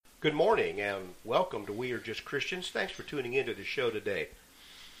Good morning and welcome to We Are Just Christians. Thanks for tuning into the show today.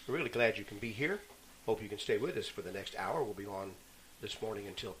 We're really glad you can be here. Hope you can stay with us for the next hour. We'll be on this morning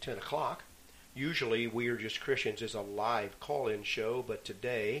until 10 o'clock. Usually We Are Just Christians is a live call-in show, but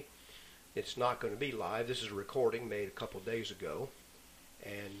today it's not going to be live. This is a recording made a couple of days ago,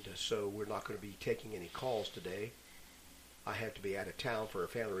 and so we're not going to be taking any calls today. I have to be out of town for a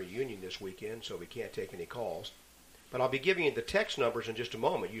family reunion this weekend, so we can't take any calls. But I'll be giving you the text numbers in just a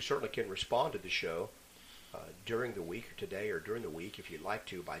moment. You certainly can respond to the show during the week, today or during the week, if you'd like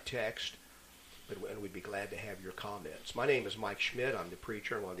to, by text. And we'd be glad to have your comments. My name is Mike Schmidt. I'm the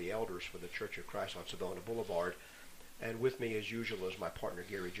preacher and one of the elders for the Church of Christ on Savona Boulevard. And with me, as usual, is my partner,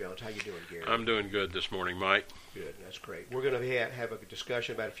 Gary Jones. How you doing, Gary? I'm doing good this morning, Mike. Good. That's great. We're going to have a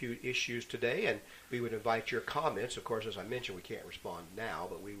discussion about a few issues today, and we would invite your comments. Of course, as I mentioned, we can't respond now,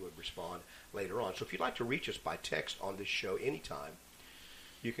 but we would respond later on. So if you'd like to reach us by text on this show anytime,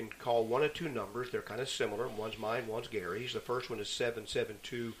 you can call one of two numbers. They're kind of similar. One's mine, one's Gary's. The first one is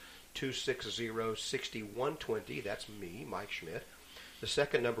 772-260-6120. That's me, Mike Schmidt. The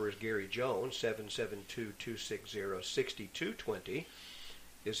second number is Gary Jones, 772-260-6220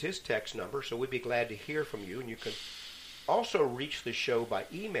 is his text number, so we'd be glad to hear from you. And you can also reach the show by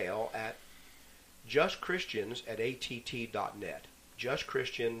email at justchristians@att.net,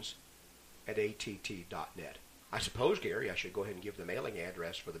 justchristians@att.net. I suppose, Gary, I should go ahead and give the mailing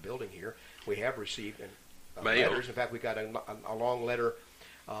address for the building here. We have received letters. In fact, we got a long letter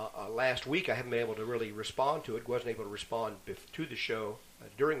last week. I haven't been able to really respond to it. Wasn't able to respond to the show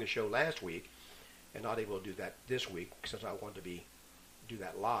during the show last week, and not able to do that this week since I wanted to do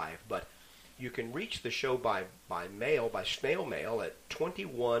that live. But you can reach the show by mail, by snail mail at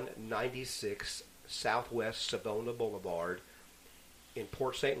 2196 Southwest Savona Boulevard in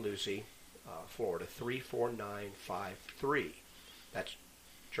Port St. Lucie, Florida, 34953. That's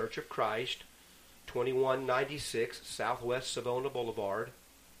Church of Christ, 2196 Southwest Savona Boulevard,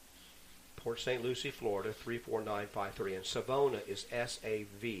 Port St. Lucie, Florida, 34953. And Savona is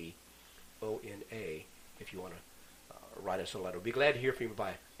Savona, if you want to write us a letter. We'd be glad to hear from you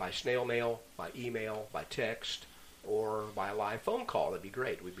by snail mail, by email, by text, or by a live phone call. That'd be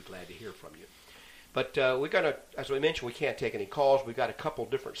great. We'd be glad to hear from you. But we're going to, as we mentioned, we can't take any calls. We've got a couple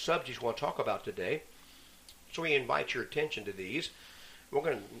different subjects we want to talk about today. So we invite your attention to these. We're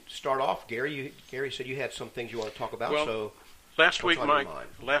going to start off, Gary. Gary said you had some things you want to talk about. Well, so last week, Mike,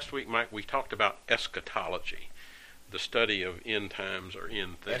 we talked about eschatology, the study of end times or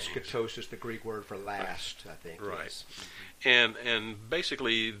end things. Eschatos, the Greek word for last, I think. Right. Yes. And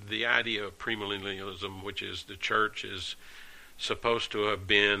basically the idea of premillennialism, which is the church is supposed to have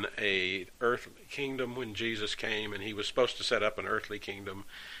been a earthly kingdom when Jesus came, and he was supposed to set up an earthly kingdom,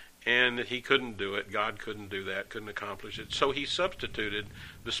 and he couldn't do it. God couldn't do that, couldn't accomplish it. So he substituted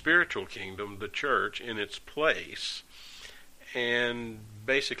the spiritual kingdom, the church, in its place, and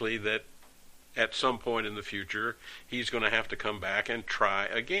basically that at some point in the future, he's going to have to come back and try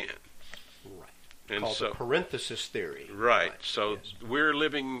again. Right. And called the parenthesis theory. Right. So yes. We're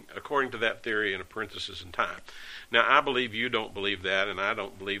living according to that theory in a parenthesis in time. Now, I believe you don't believe that, and I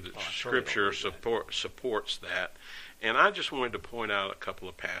don't believe that Scripture supports that. And I just wanted to point out a couple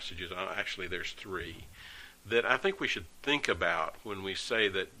of passages, actually there's three, that I think we should think about when we say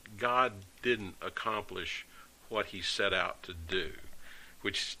that God didn't accomplish what he set out to do,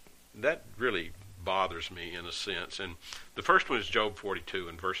 which that really bothers me in a sense. And the first one is Job 42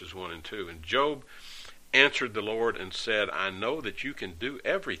 in verses 1 and 2. And Job answered the Lord and said, I know that you can do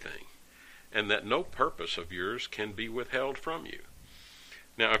everything, and that no purpose of yours can be withheld from you.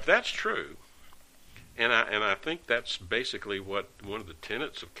 Now, if that's true, and I think that's basically what one of the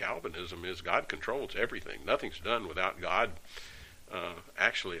tenets of Calvinism is, God controls everything. Nothing's done without God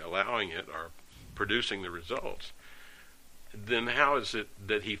actually allowing it or producing the results. Then how is it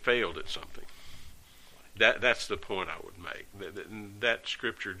that he failed at something? That's the point I would make. That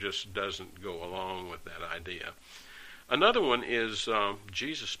scripture just doesn't go along with that idea. Another one is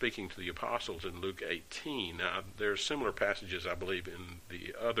Jesus speaking to the apostles in Luke 18. Now, there are similar passages, I believe, in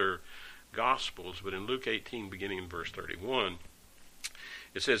the other Gospels, but in Luke 18, beginning in verse 31,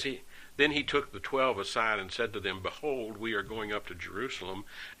 it says, Then he took the 12 aside and said to them, Behold, we are going up to Jerusalem,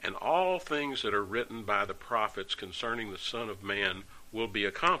 and all things that are written by the prophets concerning the Son of Man will be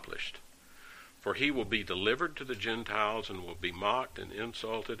accomplished. For he will be delivered to the Gentiles, and will be mocked and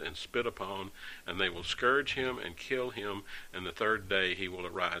insulted and spit upon, and they will scourge him and kill him, and the third day he will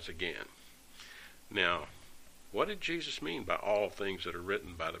arise again. Now, what did Jesus mean by all things that are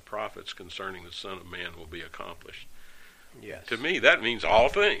written by the prophets concerning the Son of Man will be accomplished? Yes. To me, that means all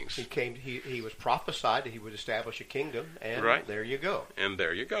things. He was prophesied that he would establish a kingdom, and there you go. And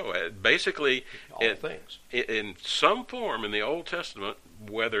there you go. Basically, all things. In some form in the Old Testament,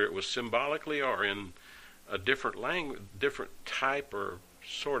 whether it was symbolically or in a different language, different type or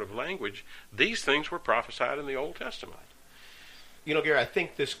sort of language, these things were prophesied in the Old Testament. You know, Gary, I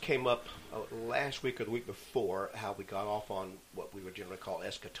think this came up last week or the week before, how we got off on what we would generally call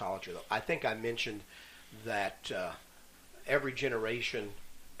eschatology. I think I mentioned that every generation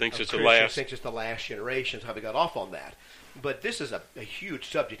thinks it's the last generation, is how we got off on that. But this is a huge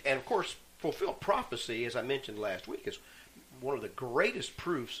subject. And, of course, fulfilled prophecy, as I mentioned last week, is one of the greatest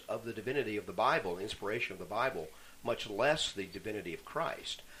proofs of the divinity of the Bible, the inspiration of the Bible, much less the divinity of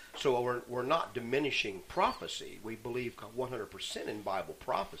Christ. So we're not diminishing prophecy. We believe 100% in Bible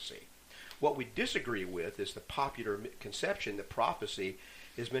prophecy. What we disagree with is the popular conception that prophecy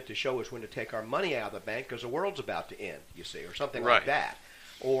is meant to show us when to take our money out of the bank because the world's about to end, you see, or something like that.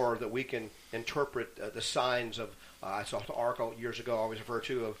 Or that we can interpret the signs of, I saw an article years ago I always refer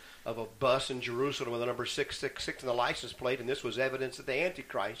to, of a bus in Jerusalem with the number 666 in the license plate, and this was evidence that the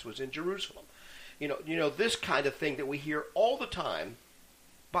Antichrist was in Jerusalem. You know, this kind of thing that we hear all the time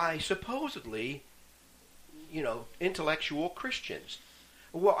by supposedly, intellectual Christians.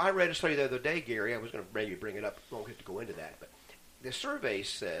 Well, I read a study the other day, Gary. I was going to maybe bring it up. I won't get to go into that. But the survey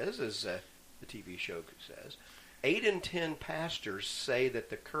says, as the TV show says, 8 in 10 pastors say that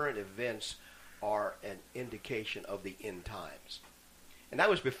the current events are an indication of the end times. And that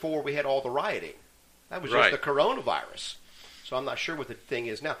was before we had all the rioting. That was just the coronavirus. So I'm not sure what the thing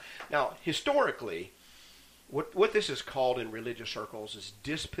is now. Now, historically, what this is called in religious circles is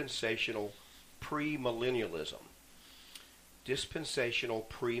dispensational premillennialism. Dispensational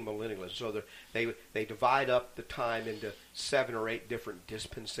premillennialism. So they divide up the time into 7 or 8 different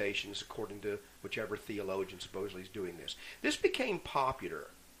dispensations according to whichever theologian supposedly is doing this. This became popular.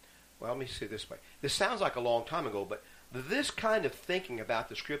 Well, let me say it this way. This sounds like a long time ago, but this kind of thinking about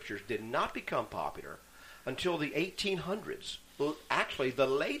the Scriptures did not become popular until the 1800s. Well, actually, the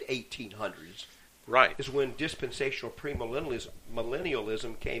late 1800s. Right. Is when dispensational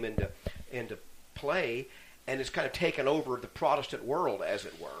premillennialism came into play, and it's kind of taken over the Protestant world, as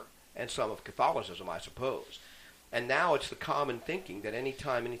it were, and some of Catholicism, I suppose. And now it's the common thinking that any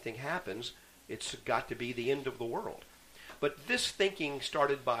time anything happens, it's got to be the end of the world. But this thinking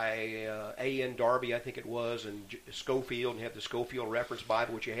started by A.N. Darby, I think it was, and Schofield, and you have the Schofield Reference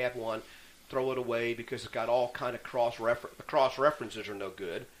Bible, which you have one, throw it away because it's got all kind of the cross references are no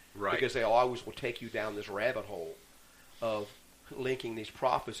good. Right. Because they always will take you down this rabbit hole of linking these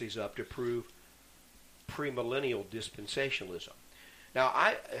prophecies up to prove premillennial dispensationalism. Now,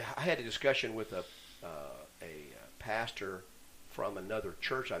 I had a discussion with a pastor from another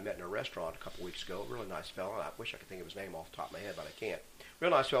church I met in a restaurant a couple weeks ago. A really nice fellow. I wish I could think of his name off the top of my head, but I can't.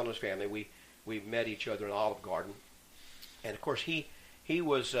 Real nice fellow and his family. We met each other in Olive Garden, and of course he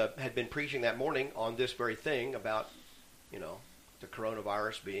was had been preaching that morning on this very thing about the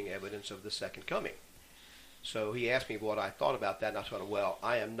coronavirus being evidence of the second coming. So he asked me what I thought about that, and I thought, well,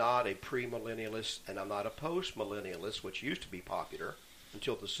 I am not a premillennialist, and I'm not a postmillennialist, which used to be popular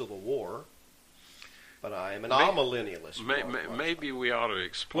until the Civil War, but I am an amillennialist. Maybe we ought to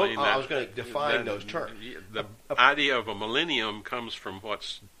explain that. I was going to define those terms. The idea of a millennium comes from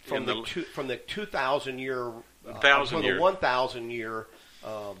what's from the 2,000 year, 1,000 year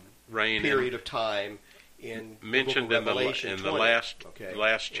reign period of time. Mentioned in the last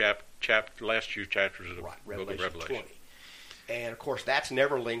few chapters of the book of Revelation. 20. And of course, that's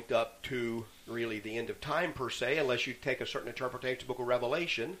never linked up to really the end of time per se, unless you take a certain interpretation of the book of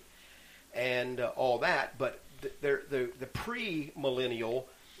Revelation and all that. But the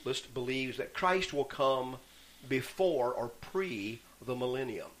pre-millennialist believes that Christ will come before or pre the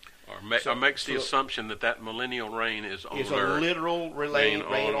millennium. Or makes the assumption that millennial reign is on earth. A literal reign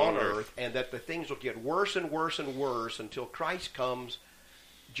on earth, and that the things will get worse and worse and worse until Christ comes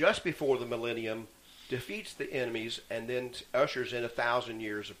just before the millennium, defeats the enemies, and then ushers in 1,000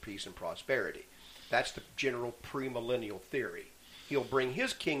 years of peace and prosperity. That's the general premillennial theory. He'll bring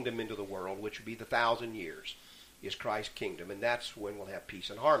his kingdom into the world, which would be the 1,000 years, is Christ's kingdom, and that's when we'll have peace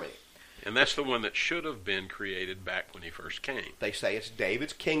and harmony. And that's the one that should have been created back when he first came. They say it's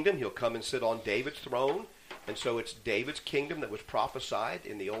David's kingdom. He'll come and sit on David's throne. And so it's David's kingdom that was prophesied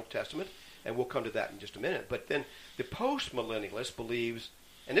in the Old Testament. And we'll come to that in just a minute. But then the post-millennialist believes,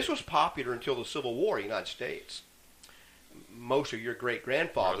 and this was popular until the Civil War in the United States. Most of your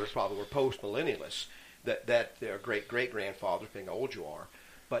great-grandfathers probably were post-millennialists. That their great-great-grandfathers, being how old you are.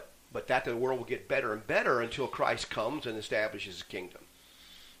 But that the world will get better and better until Christ comes and establishes his kingdom.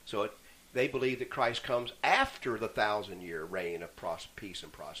 So they believe that Christ comes after the 1,000-year reign of peace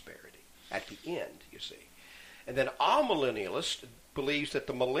and prosperity, at the end, you see. And then amillennialist believes that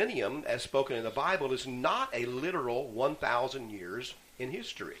the millennium, as spoken in the Bible, is not a literal 1,000 years in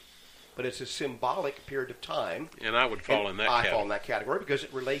history, but it's a symbolic period of time. And I would fall in that category. I fall in that category because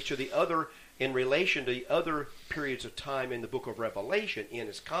it relates to the other, in relation to the other periods of time in the book of Revelation in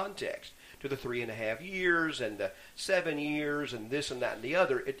its context, to the 3.5 years and the 7 years and this and that and the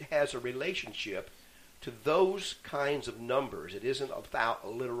other. It has a relationship to those kinds of numbers. It isn't a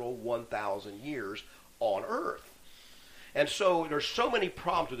literal 1,000 years on earth. And so there's so many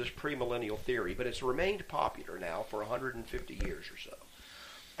problems with this premillennial theory, but it's remained popular now for 150 years or so.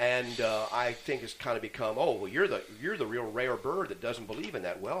 And I think it's kind of become, oh, well, you're the real rare bird that doesn't believe in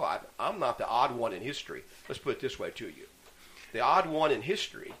that. Well, I'm not the odd one in history. Let's put it this way to you. The odd one in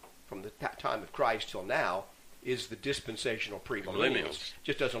history from the time of Christ till now is the dispensational premillennials.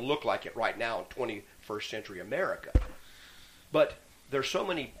 Just doesn't look like it right now in 21st century America. But there's so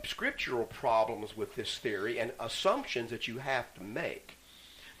many scriptural problems with this theory and assumptions that you have to make.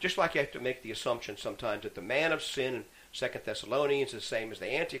 Just like you have to make the assumption sometimes that the man of sin in 2 Thessalonians is the same as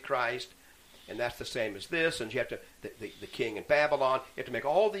the Antichrist, and that's the same as this, and you have to, the king in Babylon, you have to make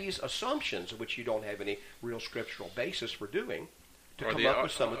all these assumptions which you don't have any real scriptural basis for doing to come up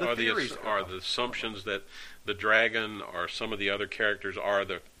with some of the theories. Are the assumptions that the dragon or some of the other characters are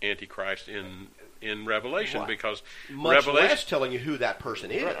the Antichrist in Revelation? Right. Because much less telling you who that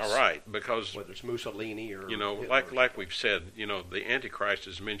person is. Right, because whether it's Mussolini or Hitler. like we've said, the Antichrist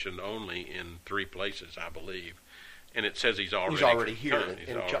is mentioned only in 3 places, I believe, and it says he's already here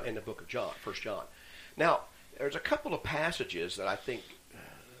in the book of John, 1 John. Now, there's a couple of passages that I think,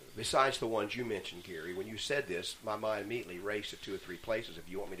 besides the ones you mentioned, Gary, when you said this, my mind immediately raced to 2 or 3 places. If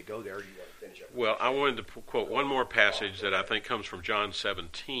you want me to go there, or do you want to finish up? Well, I wanted to quote one more passage that I think comes from John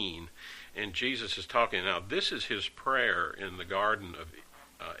 17, and Jesus is talking. Now, this is his prayer in the Garden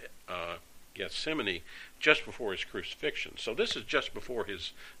of Gethsemane just before his crucifixion. So this is just before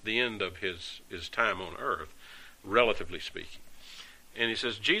the end of his time on earth, relatively speaking. And he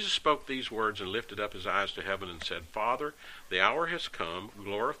says, Jesus spoke these words and lifted up his eyes to heaven and said, Father, the hour has come.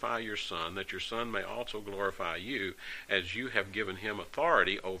 Glorify your Son, that your Son may also glorify you, as you have given him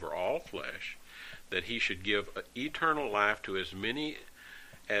authority over all flesh, that he should give eternal life to as many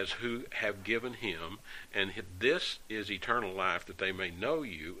as who have given him. And this is eternal life, that they may know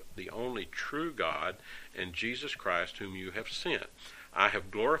you, the only true God, and Jesus Christ, whom you have sent. I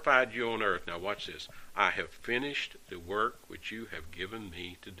have glorified you on earth. Now watch this. I have finished the work which you have given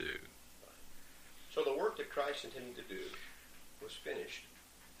me to do. So the work that Christ intended to do was finished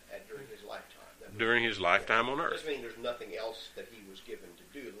during his lifetime. During his lifetime on earth. Doesn't mean there's nothing else that he was given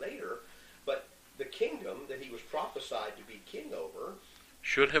to do later, but the kingdom that he was prophesied to be king over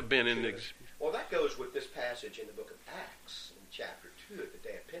should have been in well, that goes with this passage in the book of Acts, in chapter 2, at the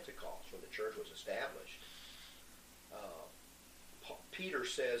day of Pentecost, when the church was established. Peter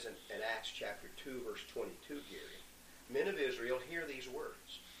says in Acts chapter 2, verse 22, Gary, Men of Israel, hear these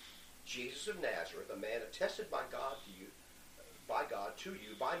words. Jesus of Nazareth, a man attested by God to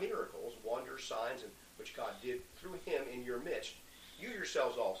you by miracles, wonders, signs, and which God did through him in your midst. You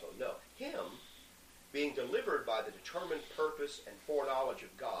yourselves also know him, being delivered by the determined purpose and foreknowledge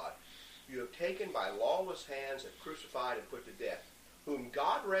of God, you have taken by lawless hands and crucified and put to death, whom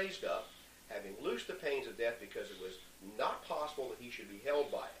God raised up, having loosed the pains of death, because it was not possible that he should be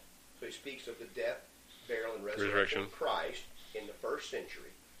held by it. So he speaks of the death, burial, and resurrection of Christ in the 1st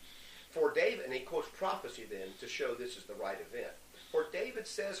century. For David, and he quotes prophecy then to show this is the right event. For David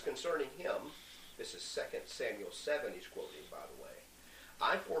says concerning him, this is 2 Samuel 7 he's quoting, by the way,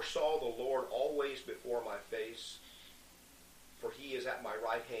 I foresaw the Lord always before my face, for he is at my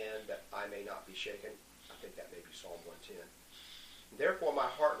right hand, that I may not be shaken. I think that may be Psalm 110. Therefore my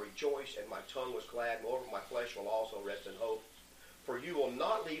heart rejoiced, and my tongue was glad. Moreover, my flesh will also rest in hope. For you will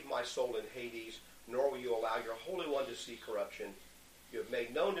not leave my soul in Hades, nor will you allow your Holy One to see corruption. You have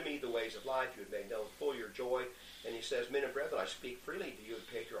made known to me the ways of life. You have made known full your joy. And he says, Men and brethren, I speak freely to you,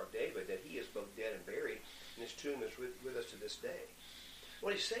 the patriarch David, that he is both dead and buried, and his tomb is with us to this day.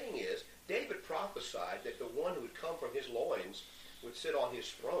 What he's saying is, David prophesied that the one who would come from his loins would sit on his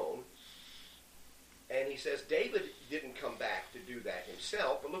throne. And he says David didn't come back to do that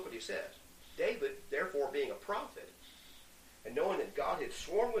himself, but look what he says. David, therefore, being a prophet, and knowing that God had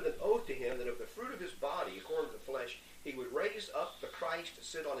sworn with an oath to him that of the fruit of his body, according to the flesh, he would raise up the Christ to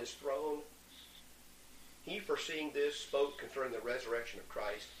sit on his throne, he, foreseeing this, spoke concerning the resurrection of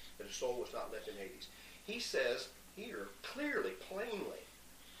Christ, that his soul was not left in Hades. He says here, clearly, plainly,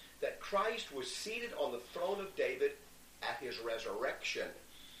 that Christ was seated on the throne of David at his resurrection.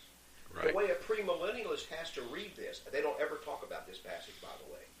 Right. The way a premillennialist has to read this, they don't ever talk about this passage, by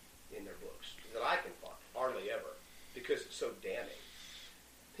the way, in their books, that I can find, hardly ever, because it's so damning.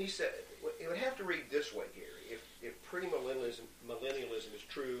 He said, it would have to read this way, Gary, if premillennialism is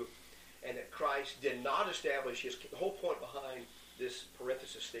true, and that Christ did not establish the whole point behind this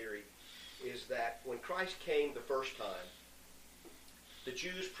parenthesis theory is that when Christ came the first time, the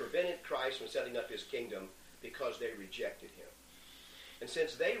Jews prevented Christ from setting up his kingdom because they rejected him. And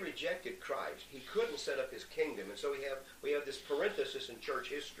since they rejected Christ, he couldn't set up his kingdom. And so we have this parenthesis in church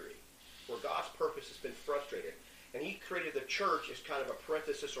history where God's purpose has been frustrated. And he created the church as kind of a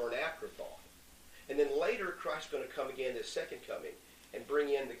parenthesis or an afterthought. And then later Christ's going to come again, his second coming, and bring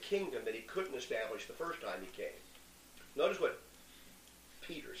in the kingdom that he couldn't establish the first time he came. Notice what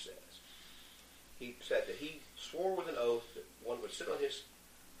Peter says. He said that he swore with an oath that one would sit on his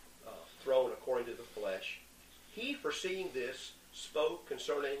throne according to the flesh. He, foreseeing this, spoke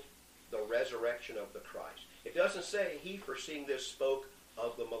concerning the resurrection of the Christ. It doesn't say he, foreseeing this, spoke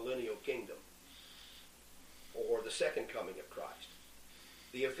of the millennial kingdom or the second coming of Christ.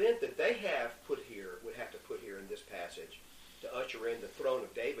 The event that they would have to put here in this passage to usher in the throne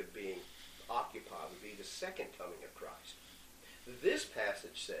of David being occupied would be the second coming of Christ. This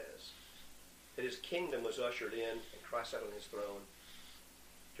passage says that his kingdom was ushered in and Christ sat on his throne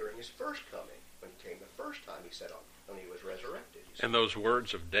during his first coming, when he came the first time he sat on, when he was resurrected. And those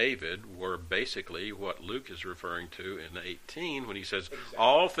words of David were basically what Luke is referring to in 18 when he says, exactly.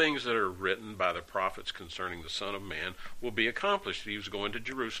 All things that are written by the prophets concerning the Son of Man will be accomplished. He was going to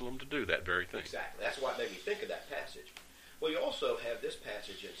Jerusalem to do that very thing. Exactly. That's what made me think of that passage. Well, you also have this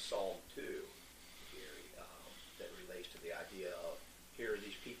passage in Psalm 2, Gary, that relates to the idea of here are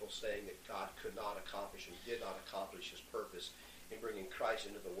these people saying that God could not accomplish and did not accomplish his purpose in bringing Christ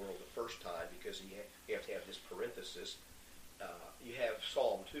into the world the first time because you have to have this parenthesis. You have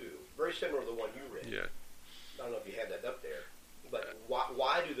Psalm 2, very similar to the one you read. Yeah. I don't know if you have that up there. But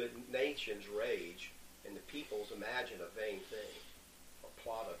why do the nations rage and the peoples imagine a vain thing or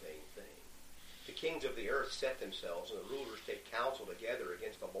plot a vain thing? The kings of the earth set themselves and the rulers take counsel together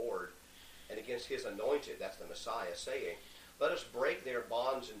against the Lord and against his anointed, that's the Messiah, saying, let us break their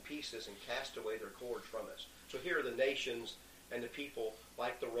bonds in pieces and cast away their cords from us. So here are the nations and the people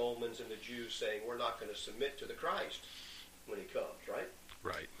like the Romans and the Jews saying, we're not going to submit to the Christ when he comes, right?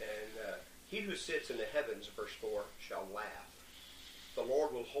 Right. And he who sits in the heavens, verse 4, shall laugh. The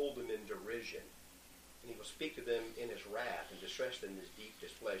Lord will hold them in derision, and he will speak to them in his wrath and distress them in his deep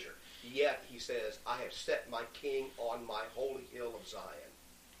displeasure. Yet, he says, I have set my king on my holy hill of Zion.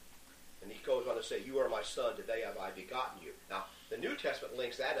 And he goes on to say, you are my son, today have I begotten you. Now, the New Testament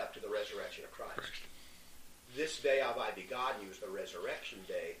links that up to the resurrection of Christ. This day have I begotten you is the resurrection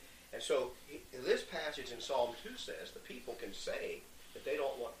day. And so this passage in Psalm 2 says the people can say that they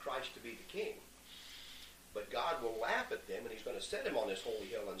don't want Christ to be the king. But God will laugh at them, and he's going to set him on his holy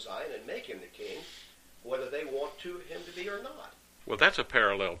hill in Zion and make him the king, whether they want him to be or not. Well, that's a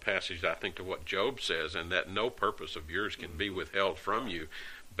parallel passage, I think, to what Job says, and that no purpose of yours can be withheld from you.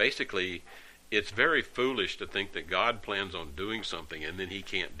 Basically, it's very foolish to think that God plans on doing something and then he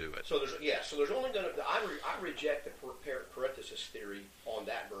can't do it. So there's only going to, I reject the parenthesis theory on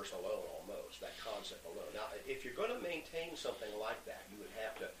that verse alone, almost, that concept alone. Now, if you're going to maintain something like that, you would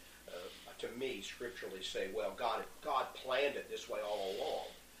have to me, scripturally say, well, God planned it this way all along.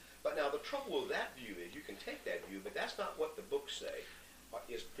 But now the trouble with that view is you can take that view, but that's not what the books say,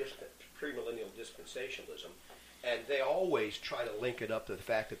 is premillennial dispensationalism. And they always try to link it up to the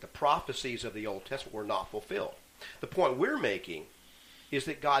fact that the prophecies of the Old Testament were not fulfilled. The point we're making is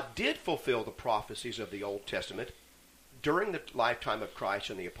that God did fulfill the prophecies of the Old Testament during the lifetime of Christ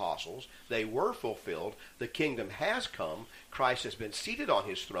and the apostles. They were fulfilled. The kingdom has come. Christ has been seated on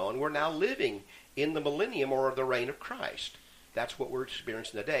his throne. We're now living in the millennium or the reign of Christ. That's what we're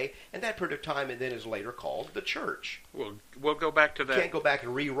experiencing today, and that period of time and then is later called the church. We'll go back to that. You can't go back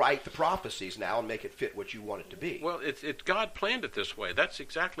and rewrite the prophecies now and make it fit what you want it to be. Well, God planned it this way. That's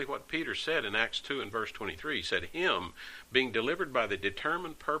exactly what Peter said in Acts 2 and verse 23. He said, him, being delivered by the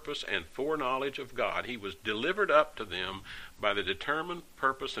determined purpose and foreknowledge of God, he was delivered up to them by the determined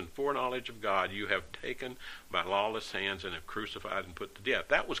purpose and foreknowledge of God, you have taken by lawless hands and have crucified and put to death.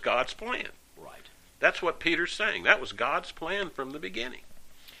 That was God's plan. Right. That's what Peter's saying. That was God's plan from the beginning.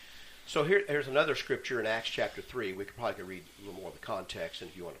 So here's another scripture in Acts chapter 3. We could probably read a little more of the context, and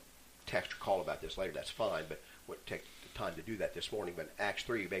if you want to text or call about this later, that's fine, but we'll take the time to do that this morning. But Acts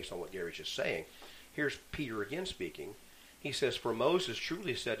 3, based on what Gary's just saying, here's Peter again speaking. He says, for Moses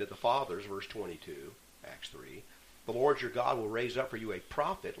truly said to the fathers, verse 22, Acts 3, the Lord your God will raise up for you a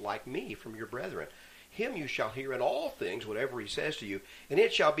prophet like me from your brethren. him you shall hear in all things, whatever he says to you. And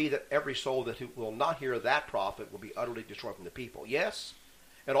it shall be that every soul that will not hear that prophet will be utterly destroyed from the people. Yes,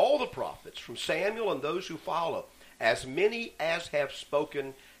 and all the prophets, from Samuel and those who follow, as many as have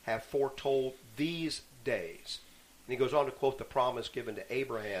spoken, have foretold these days. And he goes on to quote the promise given to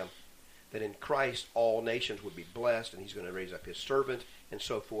Abraham, that in Christ all nations would be blessed, and he's going to raise up his servant, and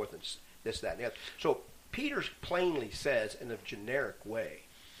so forth, and this, that, and the other. So Peter plainly says in a generic way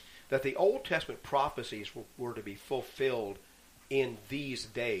that the Old Testament prophecies were to be fulfilled in these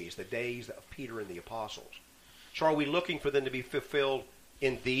days, the days of Peter and the apostles. So are we looking for them to be fulfilled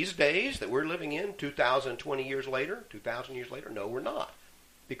in these days that we're living in, 2,020 years later, 2,000 years later? No, we're not,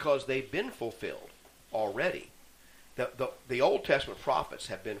 because they've been fulfilled already. The Old Testament prophets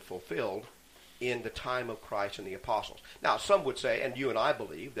have been fulfilled in the time of Christ and the apostles. Now, some would say, and you and I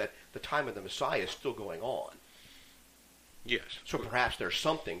believe, that the time of the Messiah is still going on. Yes. So perhaps there's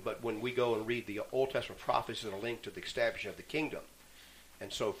something, but when we go and read the Old Testament prophecies that are linked to the establishment of the kingdom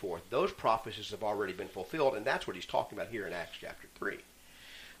and so forth, those prophecies have already been fulfilled, and that's what he's talking about here in Acts chapter 3.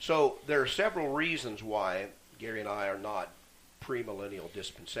 So there are several reasons why Gary and I are not premillennial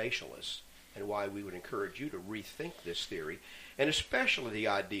dispensationalists, and why we would encourage you to rethink this theory, and especially the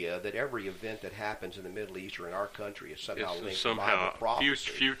idea that every event that happens in the Middle East or in our country is somehow linked to Bible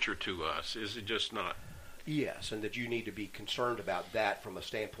prophecy. Future to us. Is it just not? Yes, and that you need to be concerned about that from a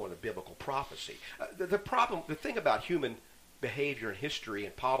standpoint of biblical prophecy. The thing about human behavior and history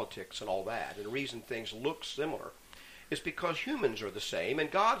and politics and all that, and the reason things look similar, is because humans are the same, and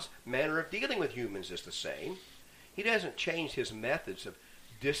God's manner of dealing with humans is the same. He doesn't change his methods of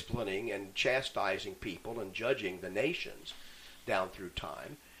disciplining and chastising people and judging the nations down through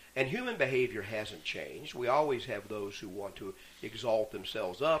time. And human behavior hasn't changed. We always have those who want to exalt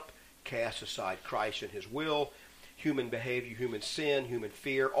themselves up, cast aside Christ and his will. Human behavior, human sin, human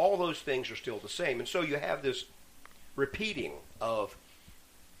fear, all those things are still the same. And so you have this repeating of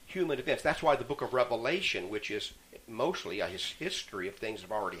human events. That's why the book of Revelation, which is mostly a history of things that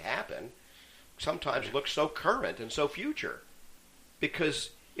have already happened, sometimes looks so current and so future, because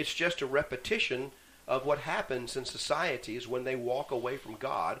it's just a repetition of what happens in societies when they walk away from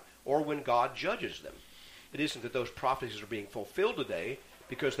God or when God judges them. It isn't that those prophecies are being fulfilled today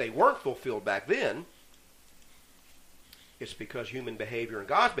because they weren't fulfilled back then. It's because human behavior and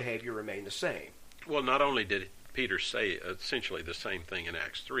God's behavior remain the same. Well, not only did Peter say essentially the same thing in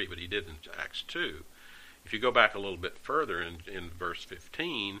Acts 3, but he did in Acts 2. If you go back a little bit further in verse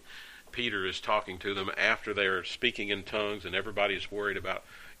 15, Peter is talking to them after they're speaking in tongues and everybody's worried about,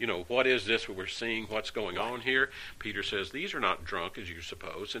 what is this we're seeing, what's going on here? Peter says, these are not drunk as you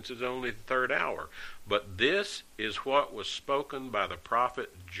suppose, since it's only the third hour. But this is what was spoken by the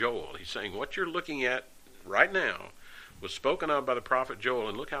prophet Joel. He's saying what you're looking at right now was spoken of by the prophet Joel.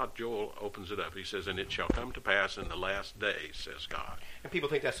 And look how Joel opens it up. He says, and it shall come to pass in the last days, says God. And people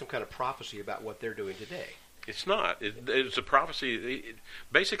think that's some kind of prophecy about what they're doing today. It's not. It's a prophecy.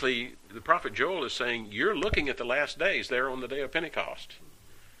 Basically, the prophet Joel is saying, you're looking at the last days there on the day of Pentecost.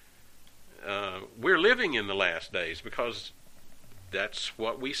 We're living in the last days because that's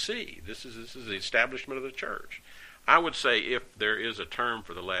what we see. This is the establishment of the church. I would say if there is a term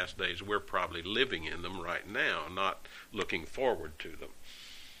for the last days, we're probably living in them right now, not looking forward to them.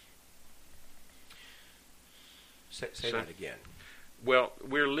 Say that again. Well,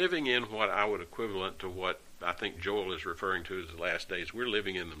 we're living in what I would equivalent to what I think Joel is referring to as the last days. We're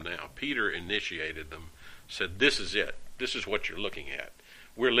living in them now. Peter initiated them, said, this is it. This is what you're looking at.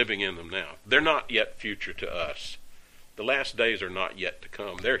 We're living in them now. They're not yet future to us. The last days are not yet to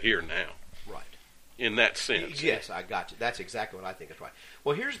come. They're here now. Right. In that sense. Yes, I got you. That's exactly what I think is right.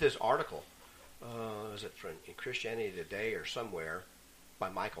 Well, here's this article. Is it from in Christianity Today or somewhere by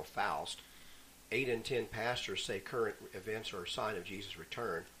Michael Faust? 8 in 10 pastors say current events are a sign of Jesus'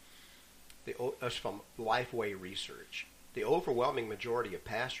 return. That's from Lifeway Research. The overwhelming majority of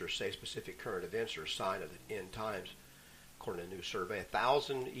pastors say specific current events are a sign of the end times, according to a new survey.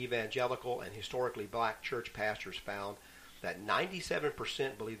 1,000 evangelical and historically black church pastors found that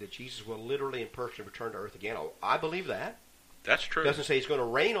 97% believe that Jesus will literally and personally return to earth again. Oh, I believe that. That's true. It doesn't say he's going to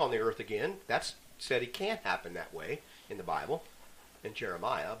reign on the earth again. That's said it can't happen that way in the Bible, in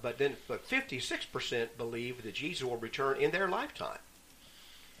Jeremiah. But 56% believe that Jesus will return in their lifetime.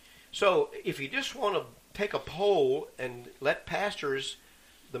 So if you just want to take a poll and let pastors,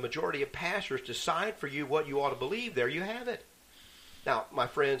 the majority of pastors, decide for you what you ought to believe, there you have it. Now, my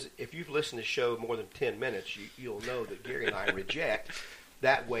friends, if you've listened to the show more than 10 minutes, you'll know that Gary and I reject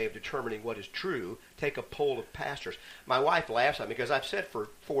that way of determining what is true. Take a poll of pastors. My wife laughs at me because I've said for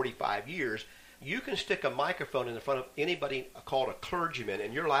 45 years, you can stick a microphone in front of anybody called a clergyman,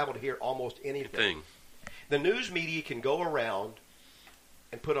 and you're liable to hear almost anything. The news media can go around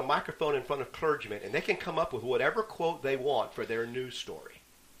and put a microphone in front of clergymen, and they can come up with whatever quote they want for their news story.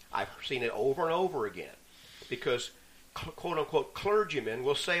 I've seen it over and over again because, quote-unquote, clergymen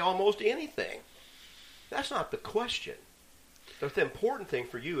will say almost anything. That's not the question. The important thing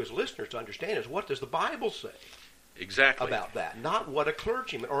for you as listeners to understand is, what does the Bible say? Exactly about that, not what a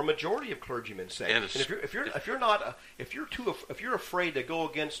clergyman or a majority of clergymen say. And if you're afraid to go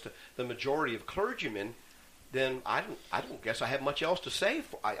against the majority of clergymen, then I don't guess I have much else to say.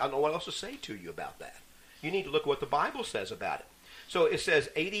 I don't know what else to say to you about that. You need to look at what the Bible says about it. So it says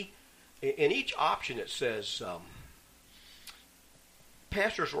 80 in each option. It says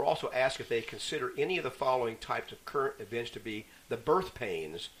pastors were also asked if they consider any of the following types of current events to be the birth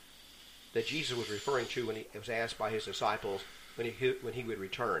pains that Jesus was referring to when he was asked by his disciples when he would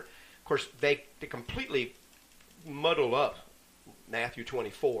return. Of course, they completely muddle up Matthew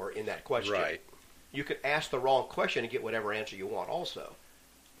 24 in that question. Right. You could ask the wrong question and get whatever answer you want also.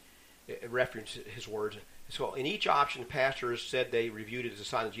 It references his words. So in each option, pastors said they reviewed it as a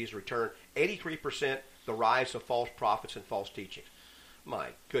sign of Jesus' return. 83%, the rise of false prophets and false teachings. My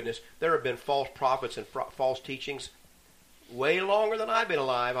goodness, there have been false prophets and false teachings way longer than I've been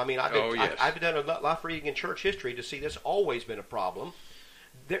alive. I mean, I've done a lot of reading in church history to see this always been a problem.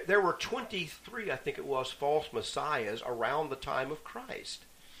 There were 23, I think it was, false messiahs around the time of Christ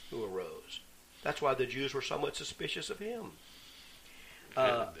who arose. That's why the Jews were somewhat suspicious of him.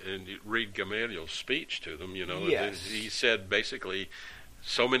 And you read Gamaliel's speech to them, Yes. He said basically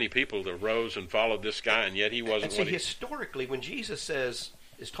so many people arose and followed this guy, and yet he wasn't. And see, historically, when Jesus is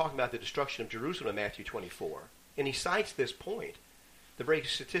talking about the destruction of Jerusalem in Matthew 24, and he cites this point, the very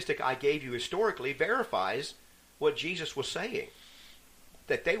statistic I gave you historically verifies what Jesus was saying.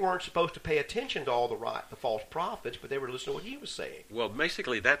 That they weren't supposed to pay attention to all the false prophets, but they were listening to what he was saying. Well,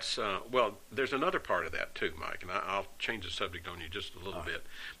 basically that's, there's another part of that too, Mike, and I'll change the subject on you just a little bit.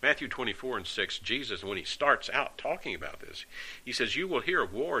 Matthew 24:6, Jesus, when he starts out talking about this, he says, "You will hear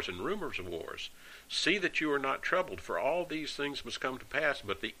of wars and rumors of wars. See that you are not troubled, for all these things must come to pass,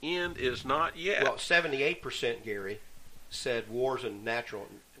 but the end is not yet." Well, 78%, Gary, said wars and national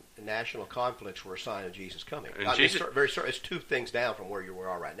conflicts were a sign of Jesus coming. It's two things down from where you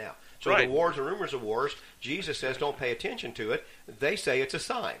are right now. So right. The wars and rumors of wars, Jesus says don't pay attention to it. They say it's a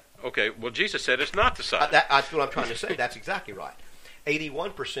sign. Okay, well, Jesus said it's not the sign. That's what I'm trying to say. That's exactly right.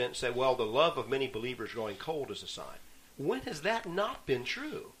 81% say, well, the love of many believers growing cold is a sign. When has that not been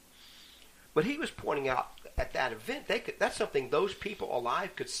true? But he was pointing out at that event, that's something those people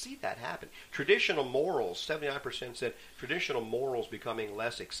alive could see that happen. Traditional morals, 79% said traditional morals becoming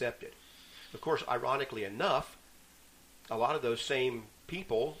less accepted. Of course, ironically enough, a lot of those same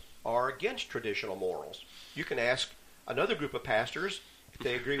people are against traditional morals. You can ask another group of pastors if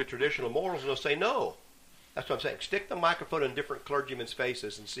they agree with traditional morals, and they'll say no. That's what I'm saying. Stick the microphone in different clergymen's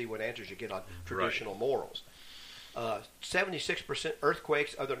faces and see what answers you get on traditional morals. 76%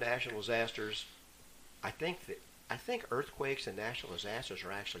 earthquakes, other national disasters. I think earthquakes and national disasters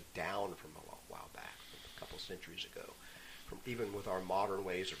are actually down from a while back, from a couple centuries ago, from even with our modern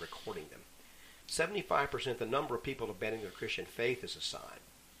ways of recording them. 75%, the number of people abandoning their Christian faith is a sign.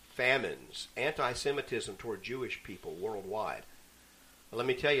 Famines, anti-Semitism toward Jewish people worldwide. Well, let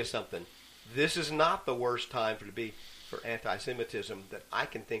me tell you something. This is not the worst time for anti-Semitism that I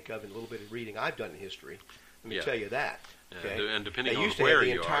can think of in a little bit of reading I've done in history. Let me tell you that. Okay? And depending on where you are,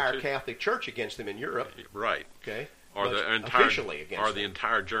 they used to have the entire Catholic Church against them in Europe. Right. Okay. Or the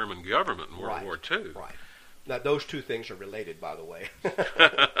entire German government in World War II. Right. Now, those two things are related, by the way.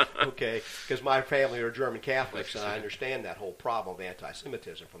 Okay, because my family are German Catholics, and I understand that whole problem of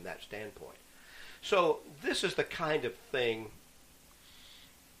anti-Semitism from that standpoint. So this is the kind of thing.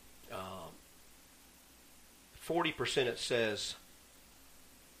 40% it says.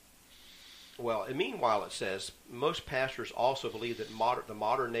 Well, and meanwhile, it says, most pastors also believe that the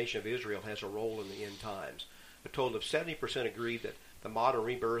modern nation of Israel has a role in the end times. A total of 70% agree that the modern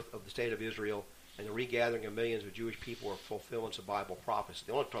rebirth of the state of Israel and the regathering of millions of Jewish people are fulfillments of Bible prophecy.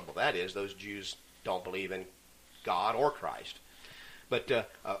 The only trouble with that is those Jews don't believe in God or Christ. But a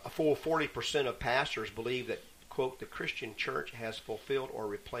full 40% of pastors believe that, quote, the Christian church has fulfilled or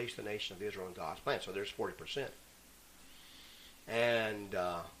replaced the nation of Israel in God's plan. So there's 40%. And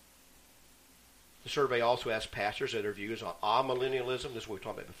the survey also asked pastors their views on amillennialism. This is what we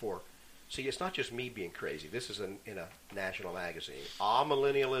talked about before. See, it's not just me being crazy. This is in a national magazine.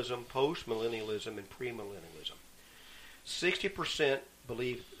 Amillennialism, postmillennialism, and premillennialism. 60%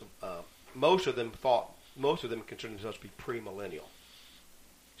 believe, most of them consider themselves to be premillennial.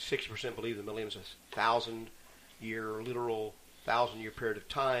 60% believe the millennium is a 1,000-year period of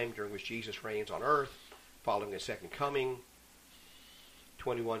time during which Jesus reigns on earth. following his second coming.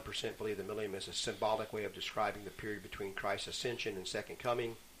 21% believe the millennium is a symbolic way of describing the period between Christ's ascension and second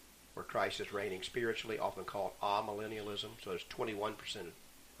coming, where Christ is reigning spiritually, often called amillennialism. So there's 21%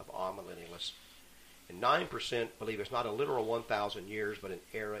 of amillennialists. And 9% believe it's not a literal 1,000 years, but an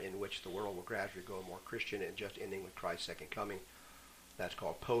era in which the world will gradually go more Christian and just ending with Christ's second coming. That's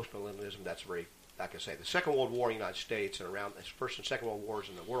called postmillennialism. That's very, like I say, the Second World War in the United States and around the First and Second World Wars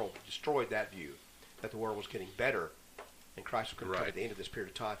in the world destroyed that view, that the world was getting better and Christ was going to come at the end of this period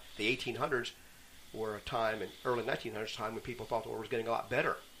of time. The 1800s were a time, in early 1900s time, when people thought the world was getting a lot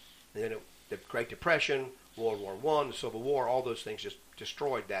better. And then the Great Depression, World War I, the Civil War, all those things just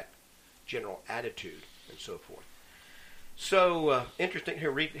destroyed that general attitude and so forth. So, interesting.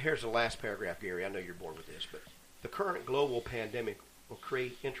 Here's the last paragraph, Gary. I know you're bored with this, but the current global pandemic will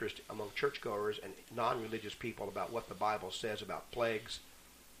create interest among churchgoers and non-religious people about what the Bible says about plagues,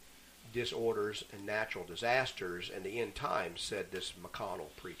 disorders, and natural disasters and the end times, said this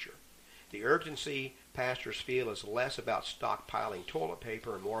McConnell preacher. The urgency pastors feel is less about stockpiling toilet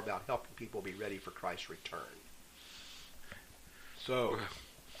paper and more about helping people be ready for Christ's return. So,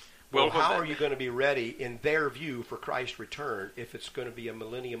 how are you going to be ready, in their view, for Christ's return if it's going to be a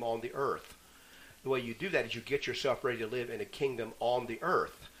millennium on the earth? The way you do that is you get yourself ready to live in a kingdom on the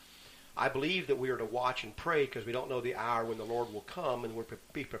earth. I believe that we are to watch and pray because we don't know the hour when the Lord will come, and we're to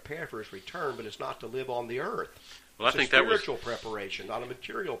be prepared for his return, but it's not to live on the earth. Well, it's a spiritual preparation, not a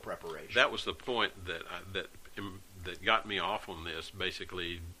material preparation. That was the point that got me off on this,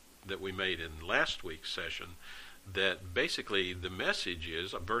 basically, that we made in last week's session, that basically the message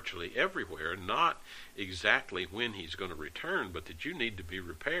is virtually everywhere, not exactly when he's going to return, but that you need to be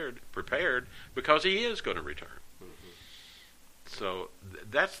prepared because he is going to return. So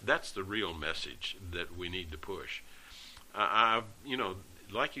that's the real message that we need to push.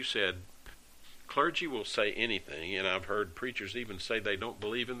 Like you said, clergy will say anything, and I've heard preachers even say they don't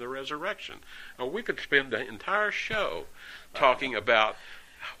believe in the resurrection. Now, we could spend the entire show talking about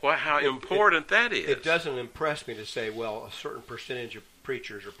how important that is. It doesn't impress me to say, well, a certain percentage of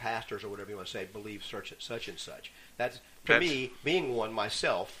preachers or pastors or whatever you want to say believe such and such. That's me, being one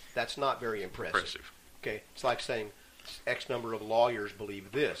myself, that's not very impressive. Okay, it's like saying X number of lawyers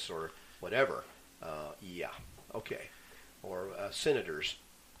believe this or whatever. Or senators.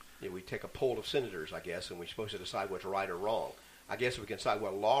 We take a poll of senators, I guess, and we're supposed to decide what's right or wrong. I guess we can decide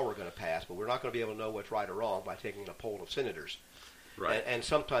what law we're going to pass, but we're not going to be able to know what's right or wrong by taking a poll of senators. Right. And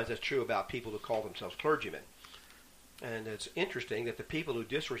sometimes that's true about people who call themselves clergymen. And it's interesting that the people who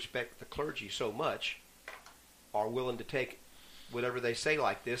disrespect the clergy so much are willing to take whatever they say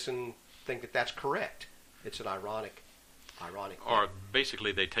like this and think that that's correct. It's an ironic or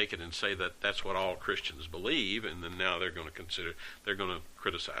basically they take it and say that that's what all Christians believe, and then now they're going to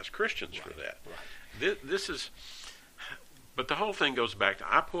criticize Christians for that. Right. But the whole thing goes back to,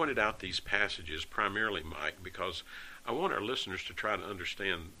 I pointed out these passages primarily, Mike, because I want our listeners to try to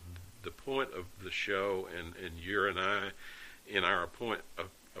understand the point of the show, and you and I, in our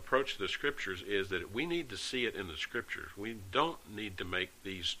approach to the Scriptures, is that we need to see it in the Scriptures. We don't need to make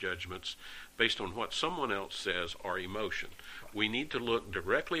these judgments based on what someone else says or emotion. We need to look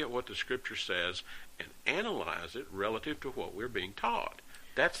directly at what the Scripture says and analyze it relative to what we're being taught.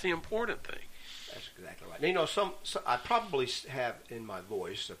 That's the important thing. That's exactly right. I probably have in my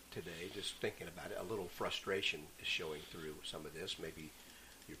voice today, just thinking about it, a little frustration is showing through some of this. Maybe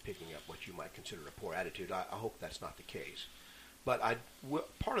you're picking up what you might consider a poor attitude. I hope that's not the case. But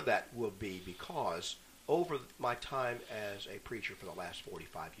part of that will be because over my time as a preacher for the last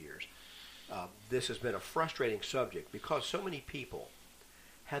 45 years, this has been a frustrating subject because so many people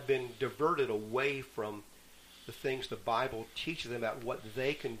have been diverted away from the things the Bible teaches them about what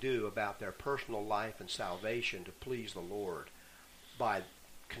they can do about their personal life and salvation to please the Lord by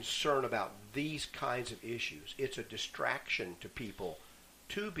concern about these kinds of issues. It's a distraction to people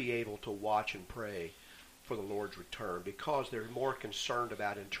to be able to watch and pray for the Lord's return because they're more concerned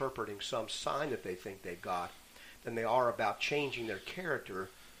about interpreting some sign that they think they've got than they are about changing their character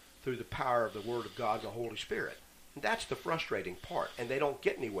through the power of the Word of God and the Holy Spirit. And that's the frustrating part, and they don't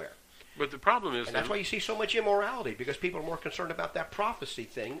get anywhere. But the problem is... And that's why you see so much immorality, because people are more concerned about that prophecy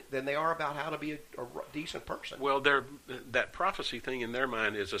thing than they are about how to be a decent person. Well, that prophecy thing in their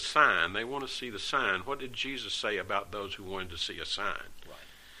mind is a sign. They want to see the sign. What did Jesus say about those who wanted to see a sign? Right.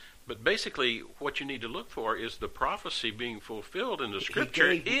 But basically, what you need to look for is the prophecy being fulfilled in the Scripture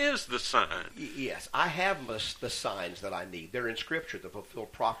is the sign. Yes, I have the signs that I need. They're in Scripture. The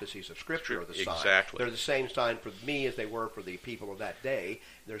fulfilled prophecies of Scripture are the signs. Exactly. They're the same sign for me as they were for the people of that day.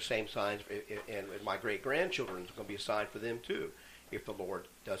 They're the same signs, and my great-grandchildren is going to be a sign for them too if the Lord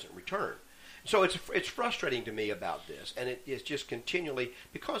doesn't return. So it's frustrating to me about this, and it is just continually,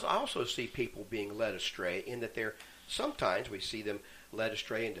 because I also see people being led astray in that sometimes we see them led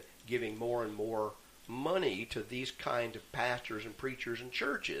astray into giving more and more money to these kind of pastors and preachers and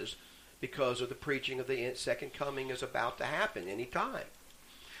churches because of the preaching of the second coming is about to happen any time.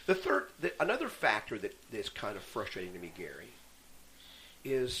 Another factor that is kind of frustrating to me, Gary,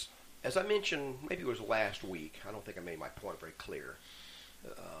 is, as I mentioned, maybe it was last week, I don't think I made my point very clear,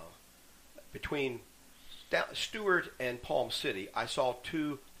 between Stewart and Palm City, I saw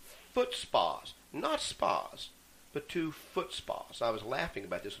 2 foot spas, not spas, but 2 foot spas. I was laughing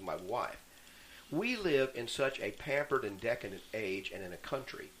about this with my wife. We live in such a pampered and decadent age and in a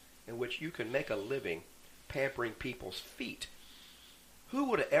country in which you can make a living pampering people's feet. Who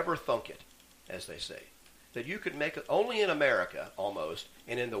would have ever thunk it, as they say, that you could make it, only in America almost,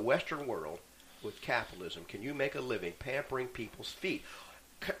 and in the Western world with capitalism, can you make a living pampering people's feet?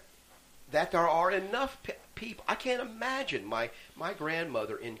 That there are enough people. I can't imagine my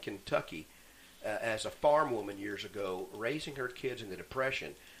grandmother in Kentucky as a farm woman years ago, raising her kids in the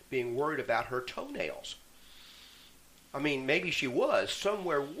Depression, being worried about her toenails. I mean, maybe she was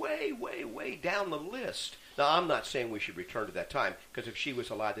somewhere way, way, way down the list. Now, I'm not saying we should return to that time, because if she was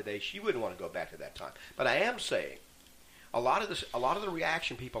alive today, she wouldn't want to go back to that time. But I am saying a lot of the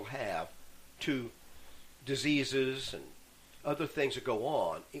reaction people have to diseases and other things that go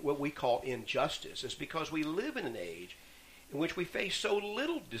on, what we call injustice, is because we live in an age in which we face so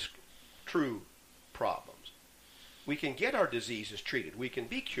little true problems. We can get our diseases treated. We can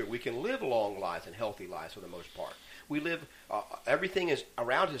be cured. We can live long lives and healthy lives for the most part. We live, everything is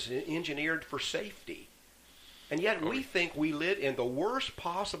around us is engineered for safety. And yet we think we live in the worst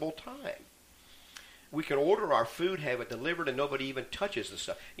possible time. We can order our food, have it delivered, and nobody even touches the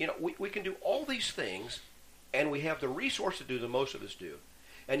stuff. You know, we can do all these things, and we have the resource to do the most of us do.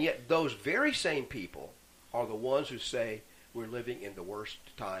 And yet those very same people are the ones who say we're living in the worst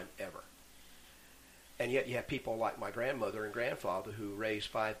time ever. And yet you have people like my grandmother and grandfather who raised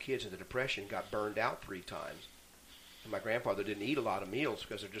 5 kids in the Depression, got burned out 3 times. And my grandfather didn't eat a lot of meals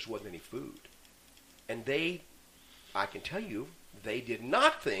because there just wasn't any food. And I can tell you, they did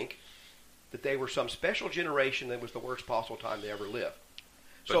not think that they were some special generation that was the worst possible time they ever lived.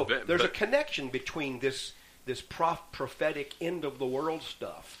 So there's a connection between this prophetic end of the world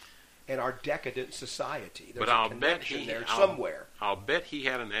stuff and our decadent society. There's a connection there somewhere. I'll bet he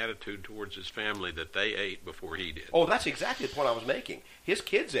had an attitude towards his family that they ate before he did. Oh, that's exactly the point I was making. His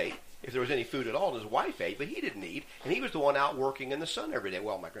kids ate, if there was any food at all, and his wife ate, but he didn't eat, and he was the one out working in the sun every day.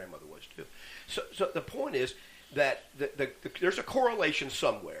 Well, my grandmother was too. So the point is that there's a correlation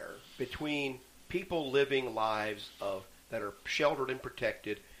somewhere between people living lives that are sheltered and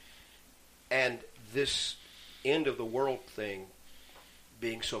protected and this end of the world thing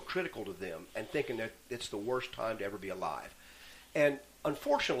being so critical to them and thinking that it's the worst time to ever be alive. And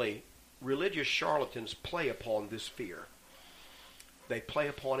unfortunately, religious charlatans play upon this fear. They play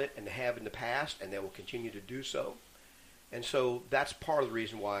upon it and have in the past, and they will continue to do so. And so that's part of the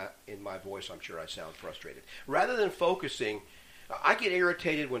reason why in my voice I'm sure I sound frustrated. Rather than focusing, I get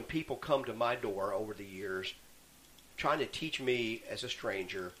irritated when people come to my door over the years trying to teach me as a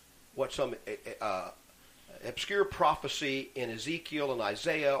stranger what some obscure prophecy in Ezekiel and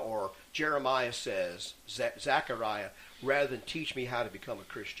Isaiah or Jeremiah says, Zechariah, rather than teach me how to become a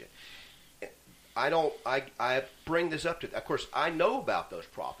Christian. I bring this up to, of course, I know about those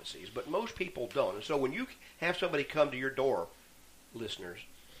prophecies, but most people don't. And so when you have somebody come to your door, listeners,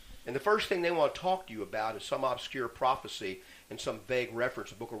 and the first thing they want to talk to you about is some obscure prophecy and some vague reference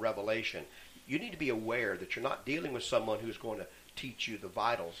to the book of Revelation, you need to be aware that you're not dealing with someone who's going to teach you the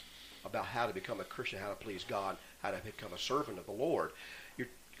vitals about how to become a Christian, how to please God, how to become a servant of the Lord. Your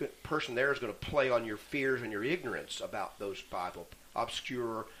person there is going to play on your fears and your ignorance about those Bible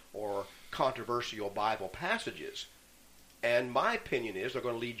obscure or controversial Bible passages. And my opinion is they're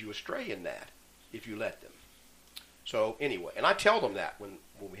going to lead you astray in that if you let them. So anyway, and I tell them that when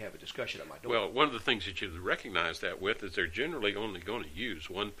we have a discussion at my door. Well, one of the things that you recognize that with is they're generally only going to use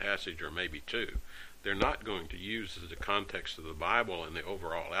one passage or maybe 2. They're not going to use the context of the Bible and the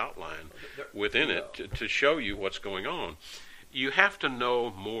overall outline within it to show you what's going on. You have to know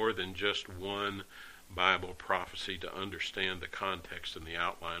more than just one Bible prophecy to understand the context and the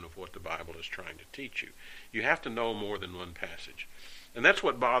outline of what the Bible is trying to teach you. You have to know more than one passage. And that's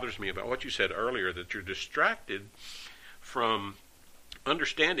what bothers me about what you said earlier, that you're distracted from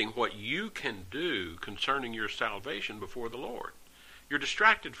understanding what you can do concerning your salvation before the Lord. You're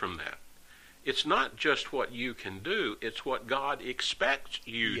distracted from that. It's not just what you can do, it's what God expects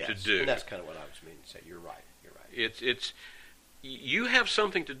you to do. And that's kind of what I was meaning to say. You're right. you have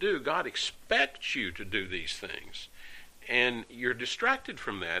something to do. God expects you to do these things. And you're distracted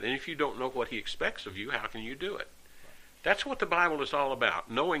from that. And if you don't know what he expects of you, how can you do it? That's what the Bible is all about,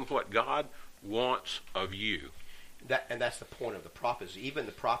 knowing what God wants of you. And that's the point of the prophecy. Even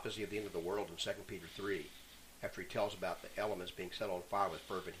the prophecy of the end of the world in 2 Peter 3, after he tells about the elements being set on fire with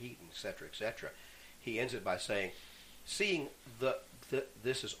fervent heat, etc., he ends it by saying, seeing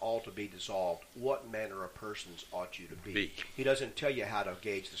this is all to be dissolved, what manner of persons ought you to be? He doesn't tell you how to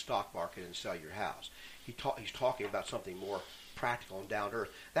gauge the stock market and sell your house. He's talking about something more practical and down to earth.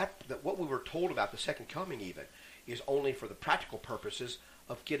 That what we were told about the second coming even is only for the practical purposes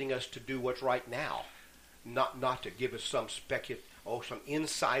of getting us to do what's right now, not to give us some some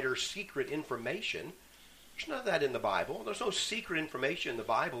insider secret information. There's none of that in the Bible. There's no secret information in the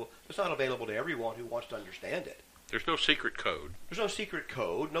Bible that's not available to everyone who wants to understand it. There's no secret code. There's no secret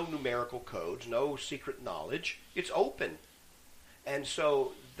code, no numerical codes, no secret knowledge. It's open. And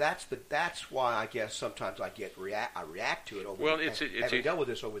so that's why I guess sometimes I react to it having dealt with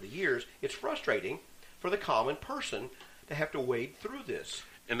this over the years. It's frustrating for the common person to have to wade through this.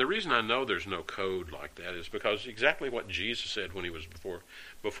 And the reason I know there's no code like that is because exactly what Jesus said when he was before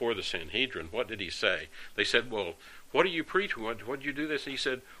the Sanhedrin. What did he say? They said, well, what do you preach? What did you do this? And he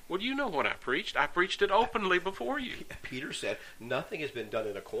said, well, do you know what I preached? I preached it openly before you. Peter said, nothing has been done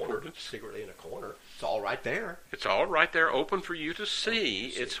in a corner, secretly in a corner. It's all right there. It's all right there, open for you to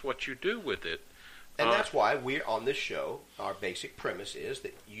see. It's what you do with it. And that's why we're on this show, our basic premise is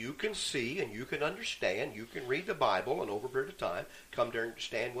that you can see and you can understand, you can read the Bible and over a period of time come to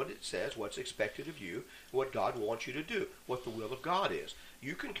understand what it says, what's expected of you, what God wants you to do, what the will of God is.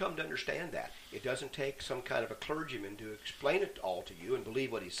 You can come to understand that. It doesn't take some kind of a clergyman to explain it all to you and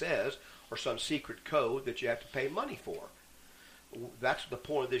believe what he says, or some secret code that you have to pay money for. That's the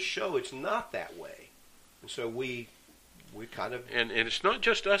point of this show. It's not that way. And so we kind of... And it's not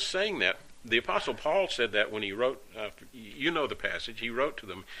just us saying that. The Apostle Paul said that when he wrote, you know the passage, he wrote to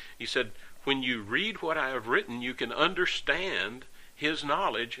them. He said, when you read what I have written, you can understand his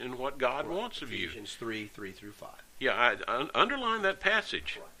knowledge and what God wants of you. Ephesians 3:3-5. Yeah, I underline that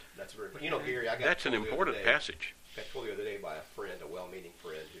passage. Right. That's very. Gary, that's an important passage. I got told the other day by a friend, a well-meaning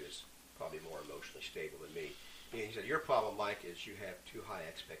friend who is probably more emotionally stable than me. He said, "Your problem, Mike, is you have too high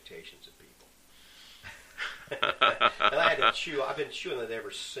expectations of people." And I had to chew. I've been chewing it ever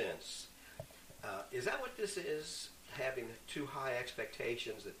since. Is that what this is? Having too high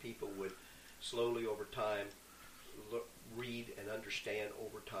expectations that people would slowly over time read and understand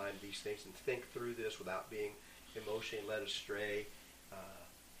over time these things and think through this without being emotionally led astray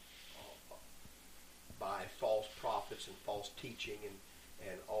by false prophets and false teaching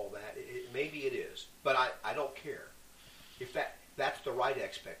and all that. Maybe it is, but I don't care. If that's the right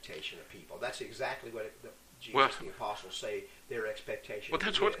expectation of people. That's exactly what Jesus and the apostles say their expectation is. Well,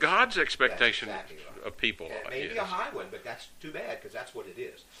 that's what God's expectation exactly right. of people is. It may be a high one, but that's too bad because that's what it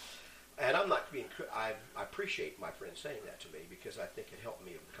is. And I'm not being. I appreciate my friend saying that to me because I think it helped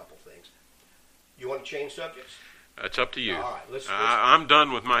me with a couple things. You want to change subjects? It's up to you. All right, I'm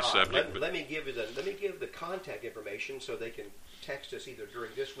done with my subject. Let me give the contact information so they can text us either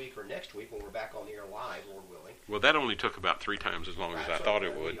during this week or next week when we're back on the air live, Lord willing. Well, that only took about 3 times as long as I thought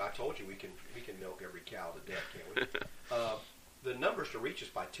it would. I told you we can milk every cow to death, can't we? The numbers to reach us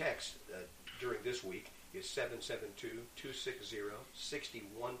by text during this week is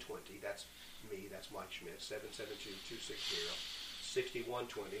 772-260-6120. That's me. That's Mike Schmidt.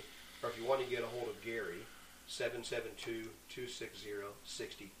 772-260-6120. Or if you want to get a hold of Gary,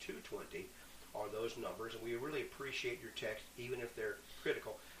 772-260-6220 are those numbers. And we really appreciate your text, even if they're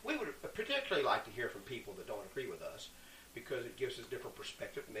critical. We would particularly like to hear from people that don't agree with us because it gives us a different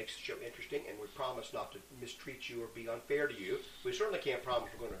perspective, makes the show interesting, and we promise not to mistreat you or be unfair to you. We certainly can't promise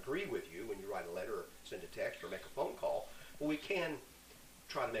we're going to agree with you when you write a letter or send a text or make a phone call, but we can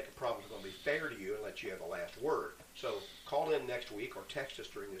try to make a promise we're going to be fair to you and let you have the last word. So call in next week or text us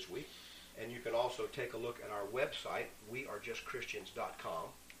during this week, and you can also take a look at our website,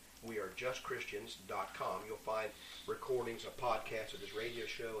 wearejustchristians.com. wearejustchristians.com. You'll find recordings of podcasts of this radio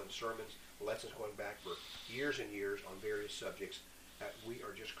show and sermons, lessons going back for years and years on various subjects at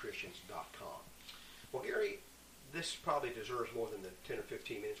wearejustchristians.com. Well, Gary, this probably deserves more than the 10 or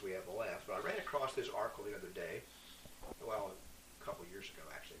 15 minutes we have left, but I ran across this article the other day, well, a couple years ago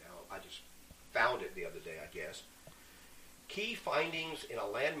actually now. I just found it the other day, I guess. Key findings in a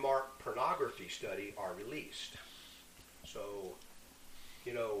landmark pornography study are released. So,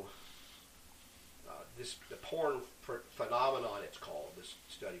 the porn phenomenon, it's called, this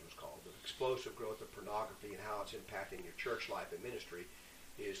study was called, the explosive growth of pornography and how it's impacting your church life and ministry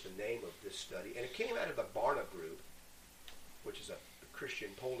is the name of this study. And it came out of the Barna Group. which is a Christian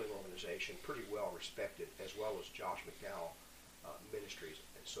polling organization, pretty well respected, as well as Josh McDowell Ministries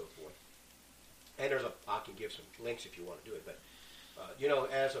and so forth. And I can give some links if you want to do it, but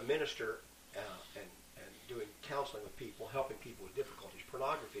as a minister and doing counseling with people, helping people with difficulties,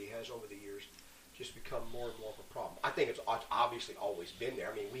 pornography has over the years just become more and more of a problem. I think it's obviously always been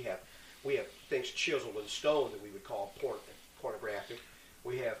there. I mean, we have things chiseled in stone that we would call pornographic.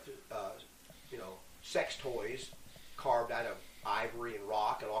 We have sex toys carved out of ivory and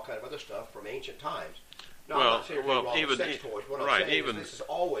rock and all kind of other stuff from ancient times. No, I'm not saying wrong with sex toys. What I'm saying is this has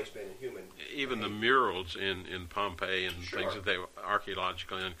always been in human. Even the murals in Pompeii and things that they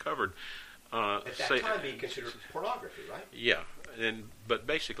archaeologically uncovered. At that time, being considered pornography, right? Yeah, but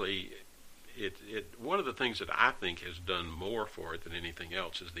basically, one of the things that I think has done more for it than anything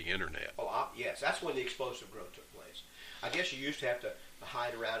else is the internet. Oh, yes, that's when the explosive growth took place. I guess you used to have to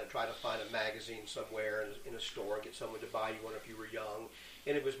hide around and try to find a magazine somewhere in a store and get someone to buy you one if you were young,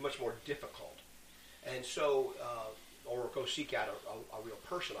 and it was much more difficult. And so, or go seek out a real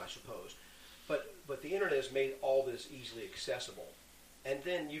person, I suppose. But the internet has made all this easily accessible. And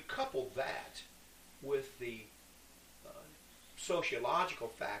then you couple that with the sociological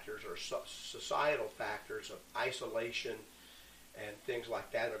factors or societal factors of isolation and things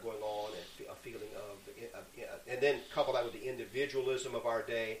like that are going on, and a feeling and then couple that with the individualism of our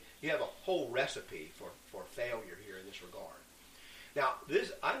day. You have a whole recipe for failure here in this regard. Now,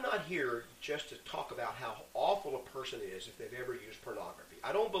 I'm not here just to talk about how awful a person is if they've ever used pornography.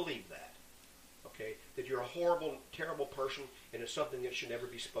 I don't believe that. Okay, that you're a horrible, terrible person and it's something that should never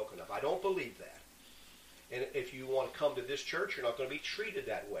be spoken of. I don't believe that. And if you want to come to this church, you're not going to be treated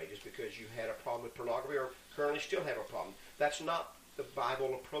that way just because you had a problem with pornography or currently still have a problem. That's not the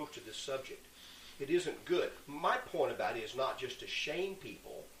Bible approach to this subject. It isn't good. My point about it is not just to shame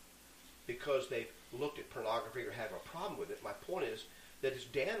people because they've looked at pornography or have a problem with it. My point is that it's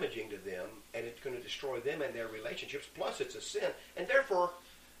damaging to them and it's going to destroy them and their relationships. Plus, it's a sin. And therefore,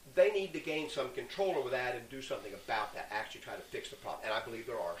 they need to gain some control over that and do something about that, actually try to fix the problem. And I believe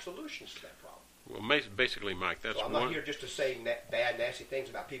there are solutions to that problem. Well, basically, Mike, that's so I'm not here just to say bad, nasty things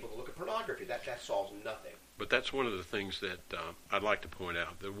about people that look at pornography. That solves nothing. But that's one of the things that I'd like to point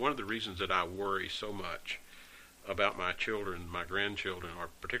out. That one of the reasons that I worry so much about my children, my grandchildren, or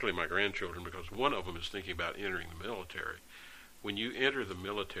particularly my grandchildren, because one of them is thinking about entering the military. When you enter the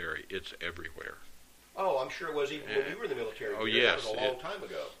military, it's everywhere. Oh, I'm sure it was even when you were in the military. Oh, yes. That was a long time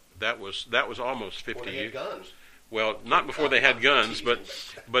ago. That was almost 50 years. When they had guns. Well, not before they had guns,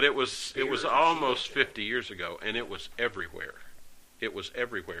 but it was almost 50 years ago, and it was everywhere. It was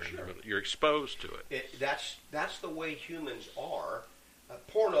everywhere. Sure. You're exposed to it. That's the way humans are.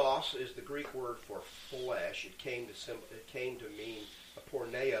 Pornos is the Greek word for flesh. It came to mean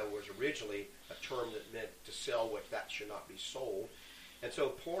porneia was originally a term that meant to sell what that should not be sold, and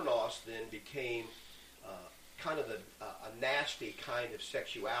so pornos then became kind of a nasty kind of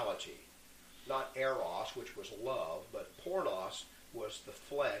sexuality. Not eros, which was love, but pornos was the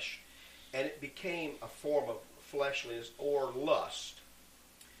flesh, and it became a form of fleshliness or lust.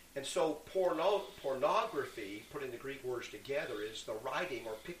 And so pornography, putting the Greek words together, is the writing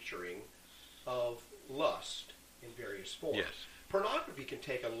or picturing of lust in various forms. Yes. Pornography can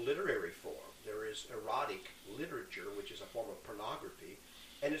take a literary form. There is erotic literature, which is a form of pornography,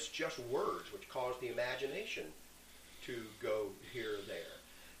 and it's just words which cause the imagination to go here or there.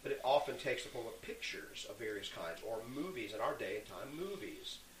 But it often takes the form of pictures of various kinds, or movies in our day and time,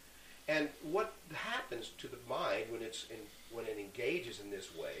 movies. And what happens to the mind when it engages in this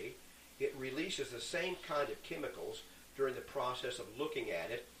way, it releases the same kind of chemicals during the process of looking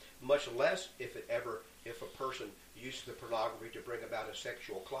at it, much less if a person uses the pornography to bring about a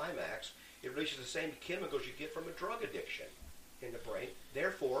sexual climax. It releases the same chemicals you get from a drug addiction in the brain,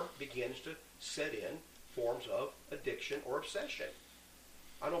 therefore begins to set in forms of addiction or obsession.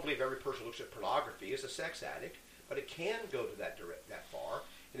 I don't believe every person who looks at pornography is a sex addict, but it can go to that far,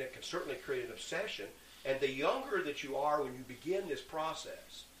 and it can certainly create an obsession. And the younger that you are when you begin this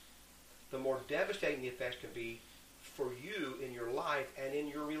process, the more devastating the effects can be for you in your life and in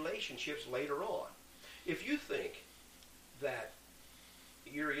your relationships later on. If you think that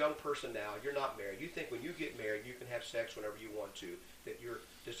you're a young person now, you're not married, you think when you get married you can have sex whenever you want to, that your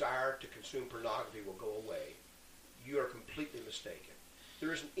desire to consume pornography will go away, you are completely mistaken.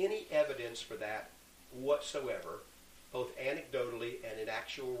 There isn't any evidence for that whatsoever, both anecdotally and in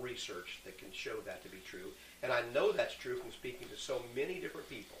actual research, that can show that to be true. And I know that's true from speaking to so many different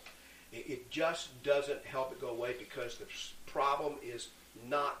people. It just doesn't help it go away because the problem is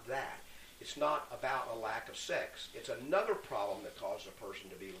not that. It's not about a lack of sex. It's another problem that causes a person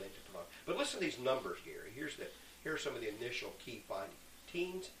to be linked to pornography. But listen to these numbers, Gary. Here are some of the initial key findings.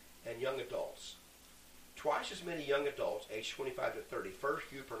 Teens and young adults. Twice as many young adults, aged 25 to 30, first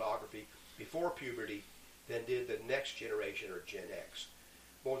viewed pornography before puberty than did the next generation, or Gen X.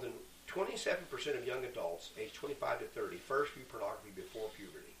 More than 27% of young adults, aged 25 to 30, first viewed pornography before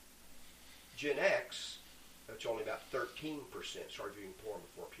puberty. Gen X, that's only about 13%, started viewing porn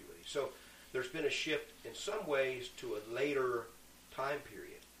before puberty. So there's been a shift in some ways to a later time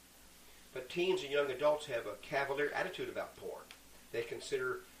period. But teens and young adults have a cavalier attitude about porn. They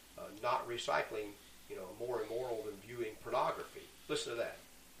consider not recycling, more immoral than viewing pornography. Listen to that.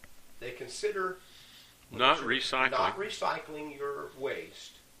 They consider not recycling your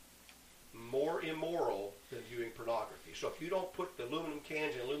waste more immoral than viewing pornography. So if you don't put the aluminum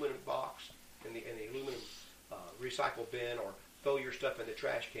cans in the aluminum box in the aluminum recycle bin, or throw your stuff in the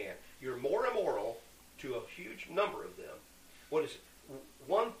trash can, you're more immoral to a huge number of them. What is it?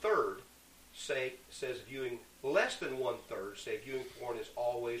 1/3 says viewing, less than 1/3 say viewing porn is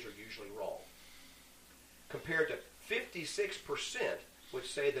always or usually wrong, compared to 56% which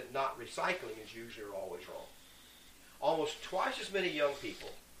say that not recycling is usually or always wrong. Almost twice as many young people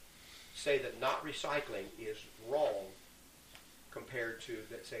say that not recycling is wrong compared to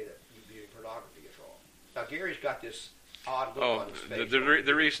that say that viewing pornography is wrong. Now Gary's got this odd look on his face.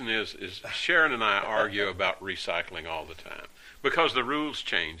 The reason is Sharon and I argue about recycling all the time because the rules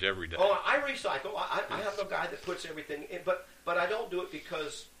change every day. Oh, I recycle. I have a guy that puts everything in, but I don't do it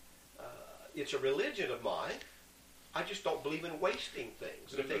because it's a religion of mine. I just don't believe in wasting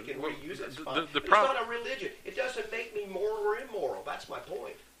things. If they can reuse it, it's fine. It's not a religion. It doesn't make me moral or immoral. That's my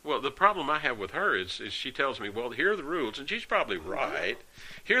point. Well, the problem I have with her is she tells me, well, here are the rules, and she's probably right.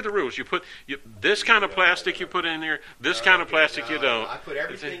 Here are the rules. You put this kind of plastic you put in here, this kind of plastic you don't. I put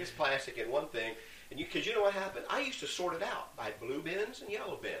everything as plastic in one thing, and because you know what happened? I used to sort it out. I had blue bins and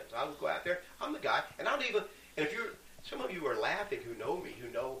yellow bins. I would go out there. I'm the guy, and I don't even. And if you're, some of you are laughing who know me, who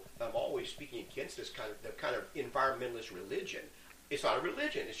know that I'm always speaking against this kind of environmentalist religion. It's not a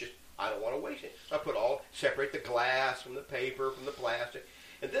religion. It's just I don't want to waste it. I separate the glass from the paper from the plastic.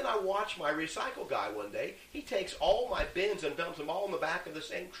 And then I watched my recycle guy one day. He takes all my bins and dumps them all in the back of the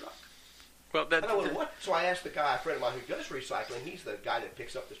same truck. Well, and I went, what? So I asked the guy, a friend of mine who does recycling. He's the guy that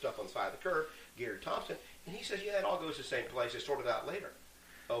picks up the stuff on the side of the curb, Gary Thompson. And he says, yeah, it all goes to the same place. It's sorted out later.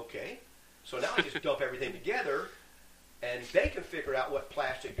 Okay. So now I just dump everything together, and they can figure out what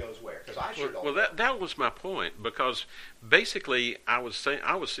plastic goes where. Because I sure don't. Well, that was my point. Because basically,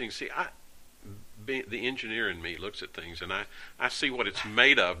 the engineer in me looks at things, and I see what it's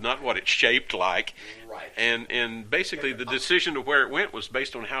made of, not what it's shaped like. Right. And basically the decision of where it went was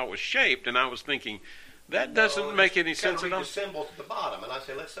based on how it was shaped, and I was thinking, that doesn't make any sense at all. Read the symbol at the bottom, and I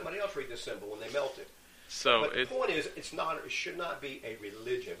say, let somebody else read the symbol when they melt it. So but the point is, it should not be a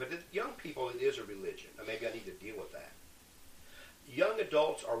religion. But young people, it is a religion. Now, maybe I need to deal with that. Young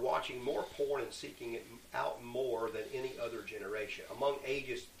adults are watching more porn and seeking it out more than any other generation. Among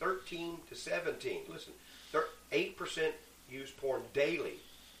ages 13 to 17, listen, 8% use porn daily,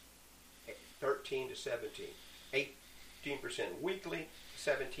 13 to 17. 18% weekly,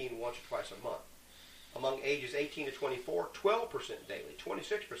 17 once or twice a month. Among ages 18 to 24, 12% daily,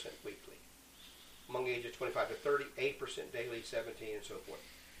 26% weekly. Among ages 25 to 30, 8% daily, 17, and so forth.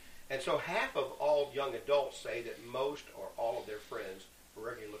 And so half of all young adults say that most or all of their friends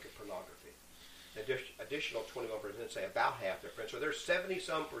regularly look at pornography. Additional 21% say about half their friends. So there's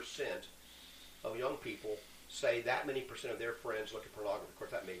 70-some% of young people say that many percent of their friends look at pornography. Of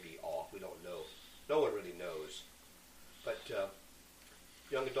course, that may be off. We don't know. No one really knows. But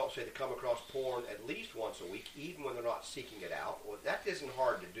young adults say they come across porn at least once a week, even when they're not seeking it out. Well, that isn't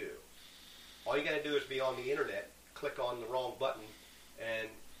hard to do. All you got to do is be on the internet, click on the wrong button, and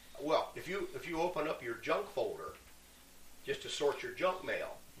well, if you open up your junk folder just to sort your junk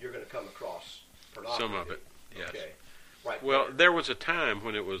mail, you're going to come across pornography. Some of it, yes. Okay. Right. Well, there was a time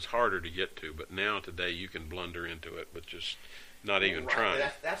when it was harder to get to, but now today you can blunder into it with just not even trying.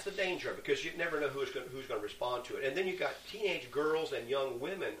 And that's the danger, because you never know who's going to respond to it. And then you've got teenage girls and young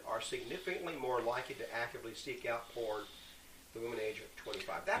women are significantly more likely to actively seek out porn than women age of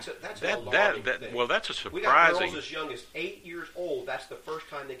 25. That's an alarming thing. Well, that's a surprising. We got girls as young as 8 years old. That's the first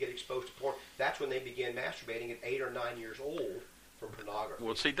time they get exposed to porn. That's when they begin masturbating at 8 or 9 years old from pornography.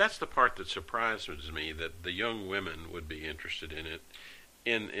 Well, see, that's the part that surprises me, that the young women would be interested in it,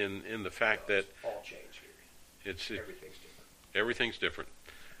 in the fact that all change here. Everything's different. Everything's different.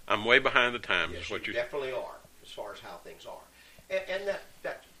 I'm way behind the times. Yes, is what you definitely are, as far as how things are, and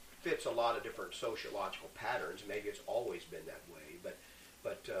that fits a lot of different sociological patterns. Maybe it's always been that way,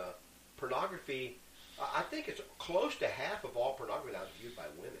 but pornography, I think it's close to half of all pornography now is viewed by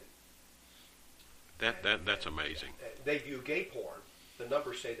women. That's amazing. They view gay porn. The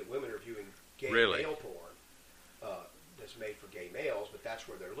numbers say that women are viewing gay male porn that's made for gay males, but that's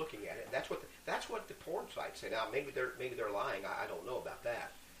where they're looking at it. And that's what the porn sites say. Now maybe they're lying. I don't know about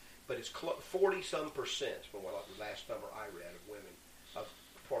that, but it's 40-some% from what the last number I read of women of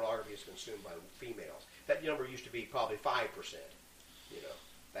pornography is consumed by females. That number used to be probably 5%.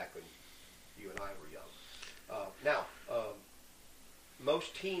 Back when you and I were young. Now,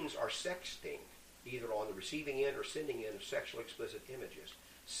 most teens are sexting, either on the receiving end or sending end of sexually explicit images.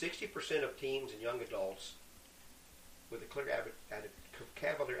 60% of teens and young adults with a clear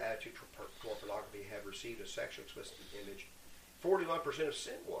cavalier attitude toward pornography have received a sexually explicit image. 41% have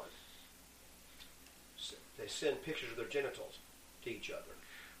sent one. They send pictures of their genitals to each other.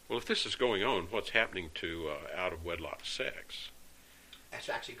 Well, if this is going on, what's happening to out-of-wedlock sex? That's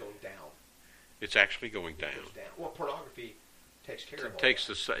actually going down. It's actually going down. It goes down. Well, pornography takes care of all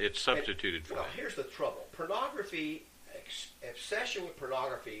that. It's substituted for that. Well, here's the trouble. Pornography, obsession with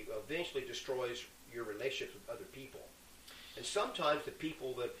pornography eventually destroys your relationships with other people. And sometimes the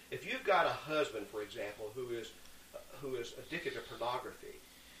people that, if you've got a husband, for example, who is addicted to pornography,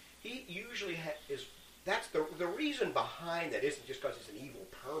 he usually is. That's the reason behind that isn't just because he's an evil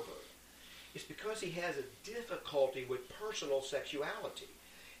pervert. It's because he has a difficulty with personal sexuality.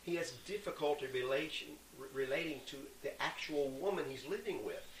 He has difficulty relating to the actual woman he's living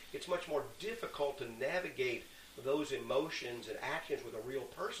with. It's much more difficult to navigate those emotions and actions with a real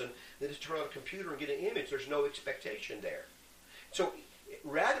person than to turn on a computer and get an image. There's no expectation there. So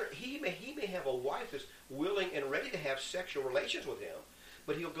rather, he may have a wife that's willing and ready to have sexual relations with him,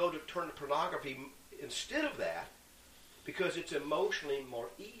 but he'll go to turn to pornography instead of that because it's emotionally more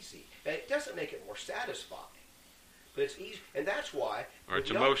easy. And it doesn't make it more satisfying, but it's easy. And that's why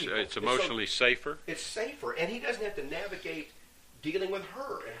it's emotionally safer. It's safer, and he doesn't have to navigate dealing with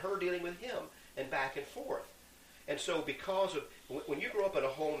her and her dealing with him and back and forth. And so because of, when you grow up in a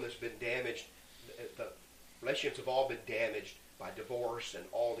home that's been damaged, the relationships have all been damaged by divorce and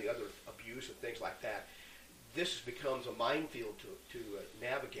all the other abuse and things like that, this becomes a minefield to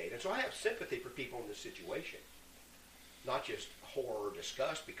navigate. And so I have sympathy for people in this situation. Not just horror or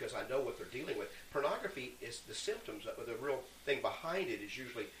disgust, because I know what they're dealing with. Pornography is the symptoms of the real thing behind it is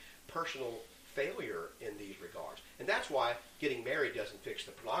usually personal failure in these regards. And that's why getting married doesn't fix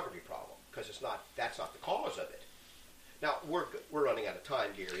the pornography problem, because that's not the cause of it. Now, we're running out of time,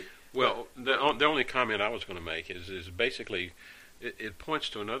 Gary. Well, the only comment I was going to make is basically it points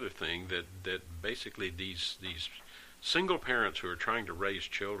to another thing that basically these single parents who are trying to raise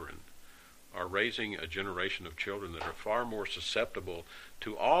children are raising a generation of children that are far more susceptible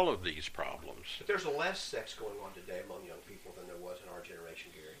to all of these problems. But there's less sex going on today among young people than there was in our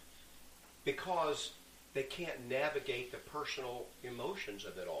generation, Gary, because they can't navigate the personal emotions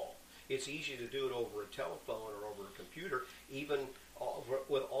of it all. It's easy to do it over a telephone or over a computer, even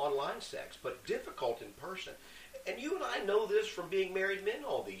with online sex, but difficult in person. And you and I know this from being married men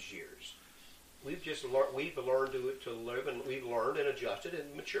all these years. We've learned to live, and we've learned and adjusted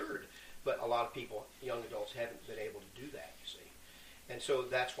and matured. But a lot of people, young adults, haven't been able to do that, you see. And so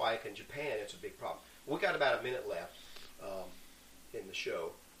that's why in Japan it's a big problem. We've got about a minute left in the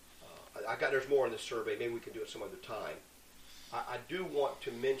show. There's more in this survey. Maybe we can do it some other time. I do want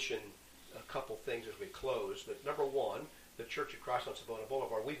to mention a couple things as we close. That number one, the Church of Christ on Savona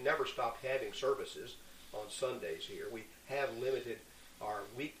Boulevard, we've never stopped having services on Sundays here. We have limited our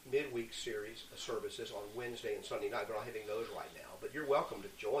midweek series of services on Wednesday and Sunday night. We're not having those right now. But you're welcome to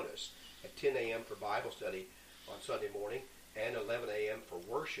join us at 10 a.m. for Bible study on Sunday morning and 11 a.m. for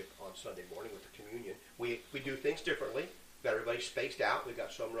worship on Sunday morning with the communion. We do things differently. We've got everybody spaced out. We've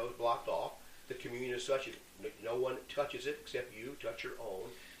got some rows blocked off. The communion is such that no one touches it except you touch your own,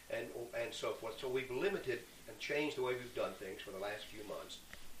 and so forth. So we've limited and changed the way we've done things for the last few months.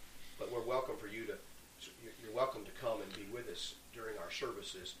 But we're welcome for you you're welcome to come and be with us during our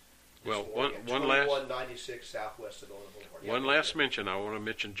services. Well, one 2196 Southwest Savona Boulevard. One last mention. I want to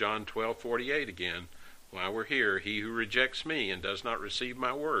mention John 12:48 again. While we're here, he who rejects me and does not receive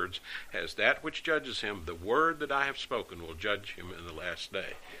my words has that which judges him. The word that I have spoken will judge him in the last day.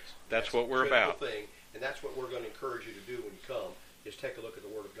 Yes. That's what we're about. Thing, and that's what we're going to encourage you to do when you come, is take a look at the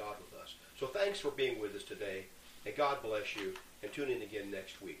Word of God with us. So thanks for being with us today, and God bless you, and tune in again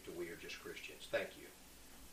next week to We Are Just Christians. Thank you.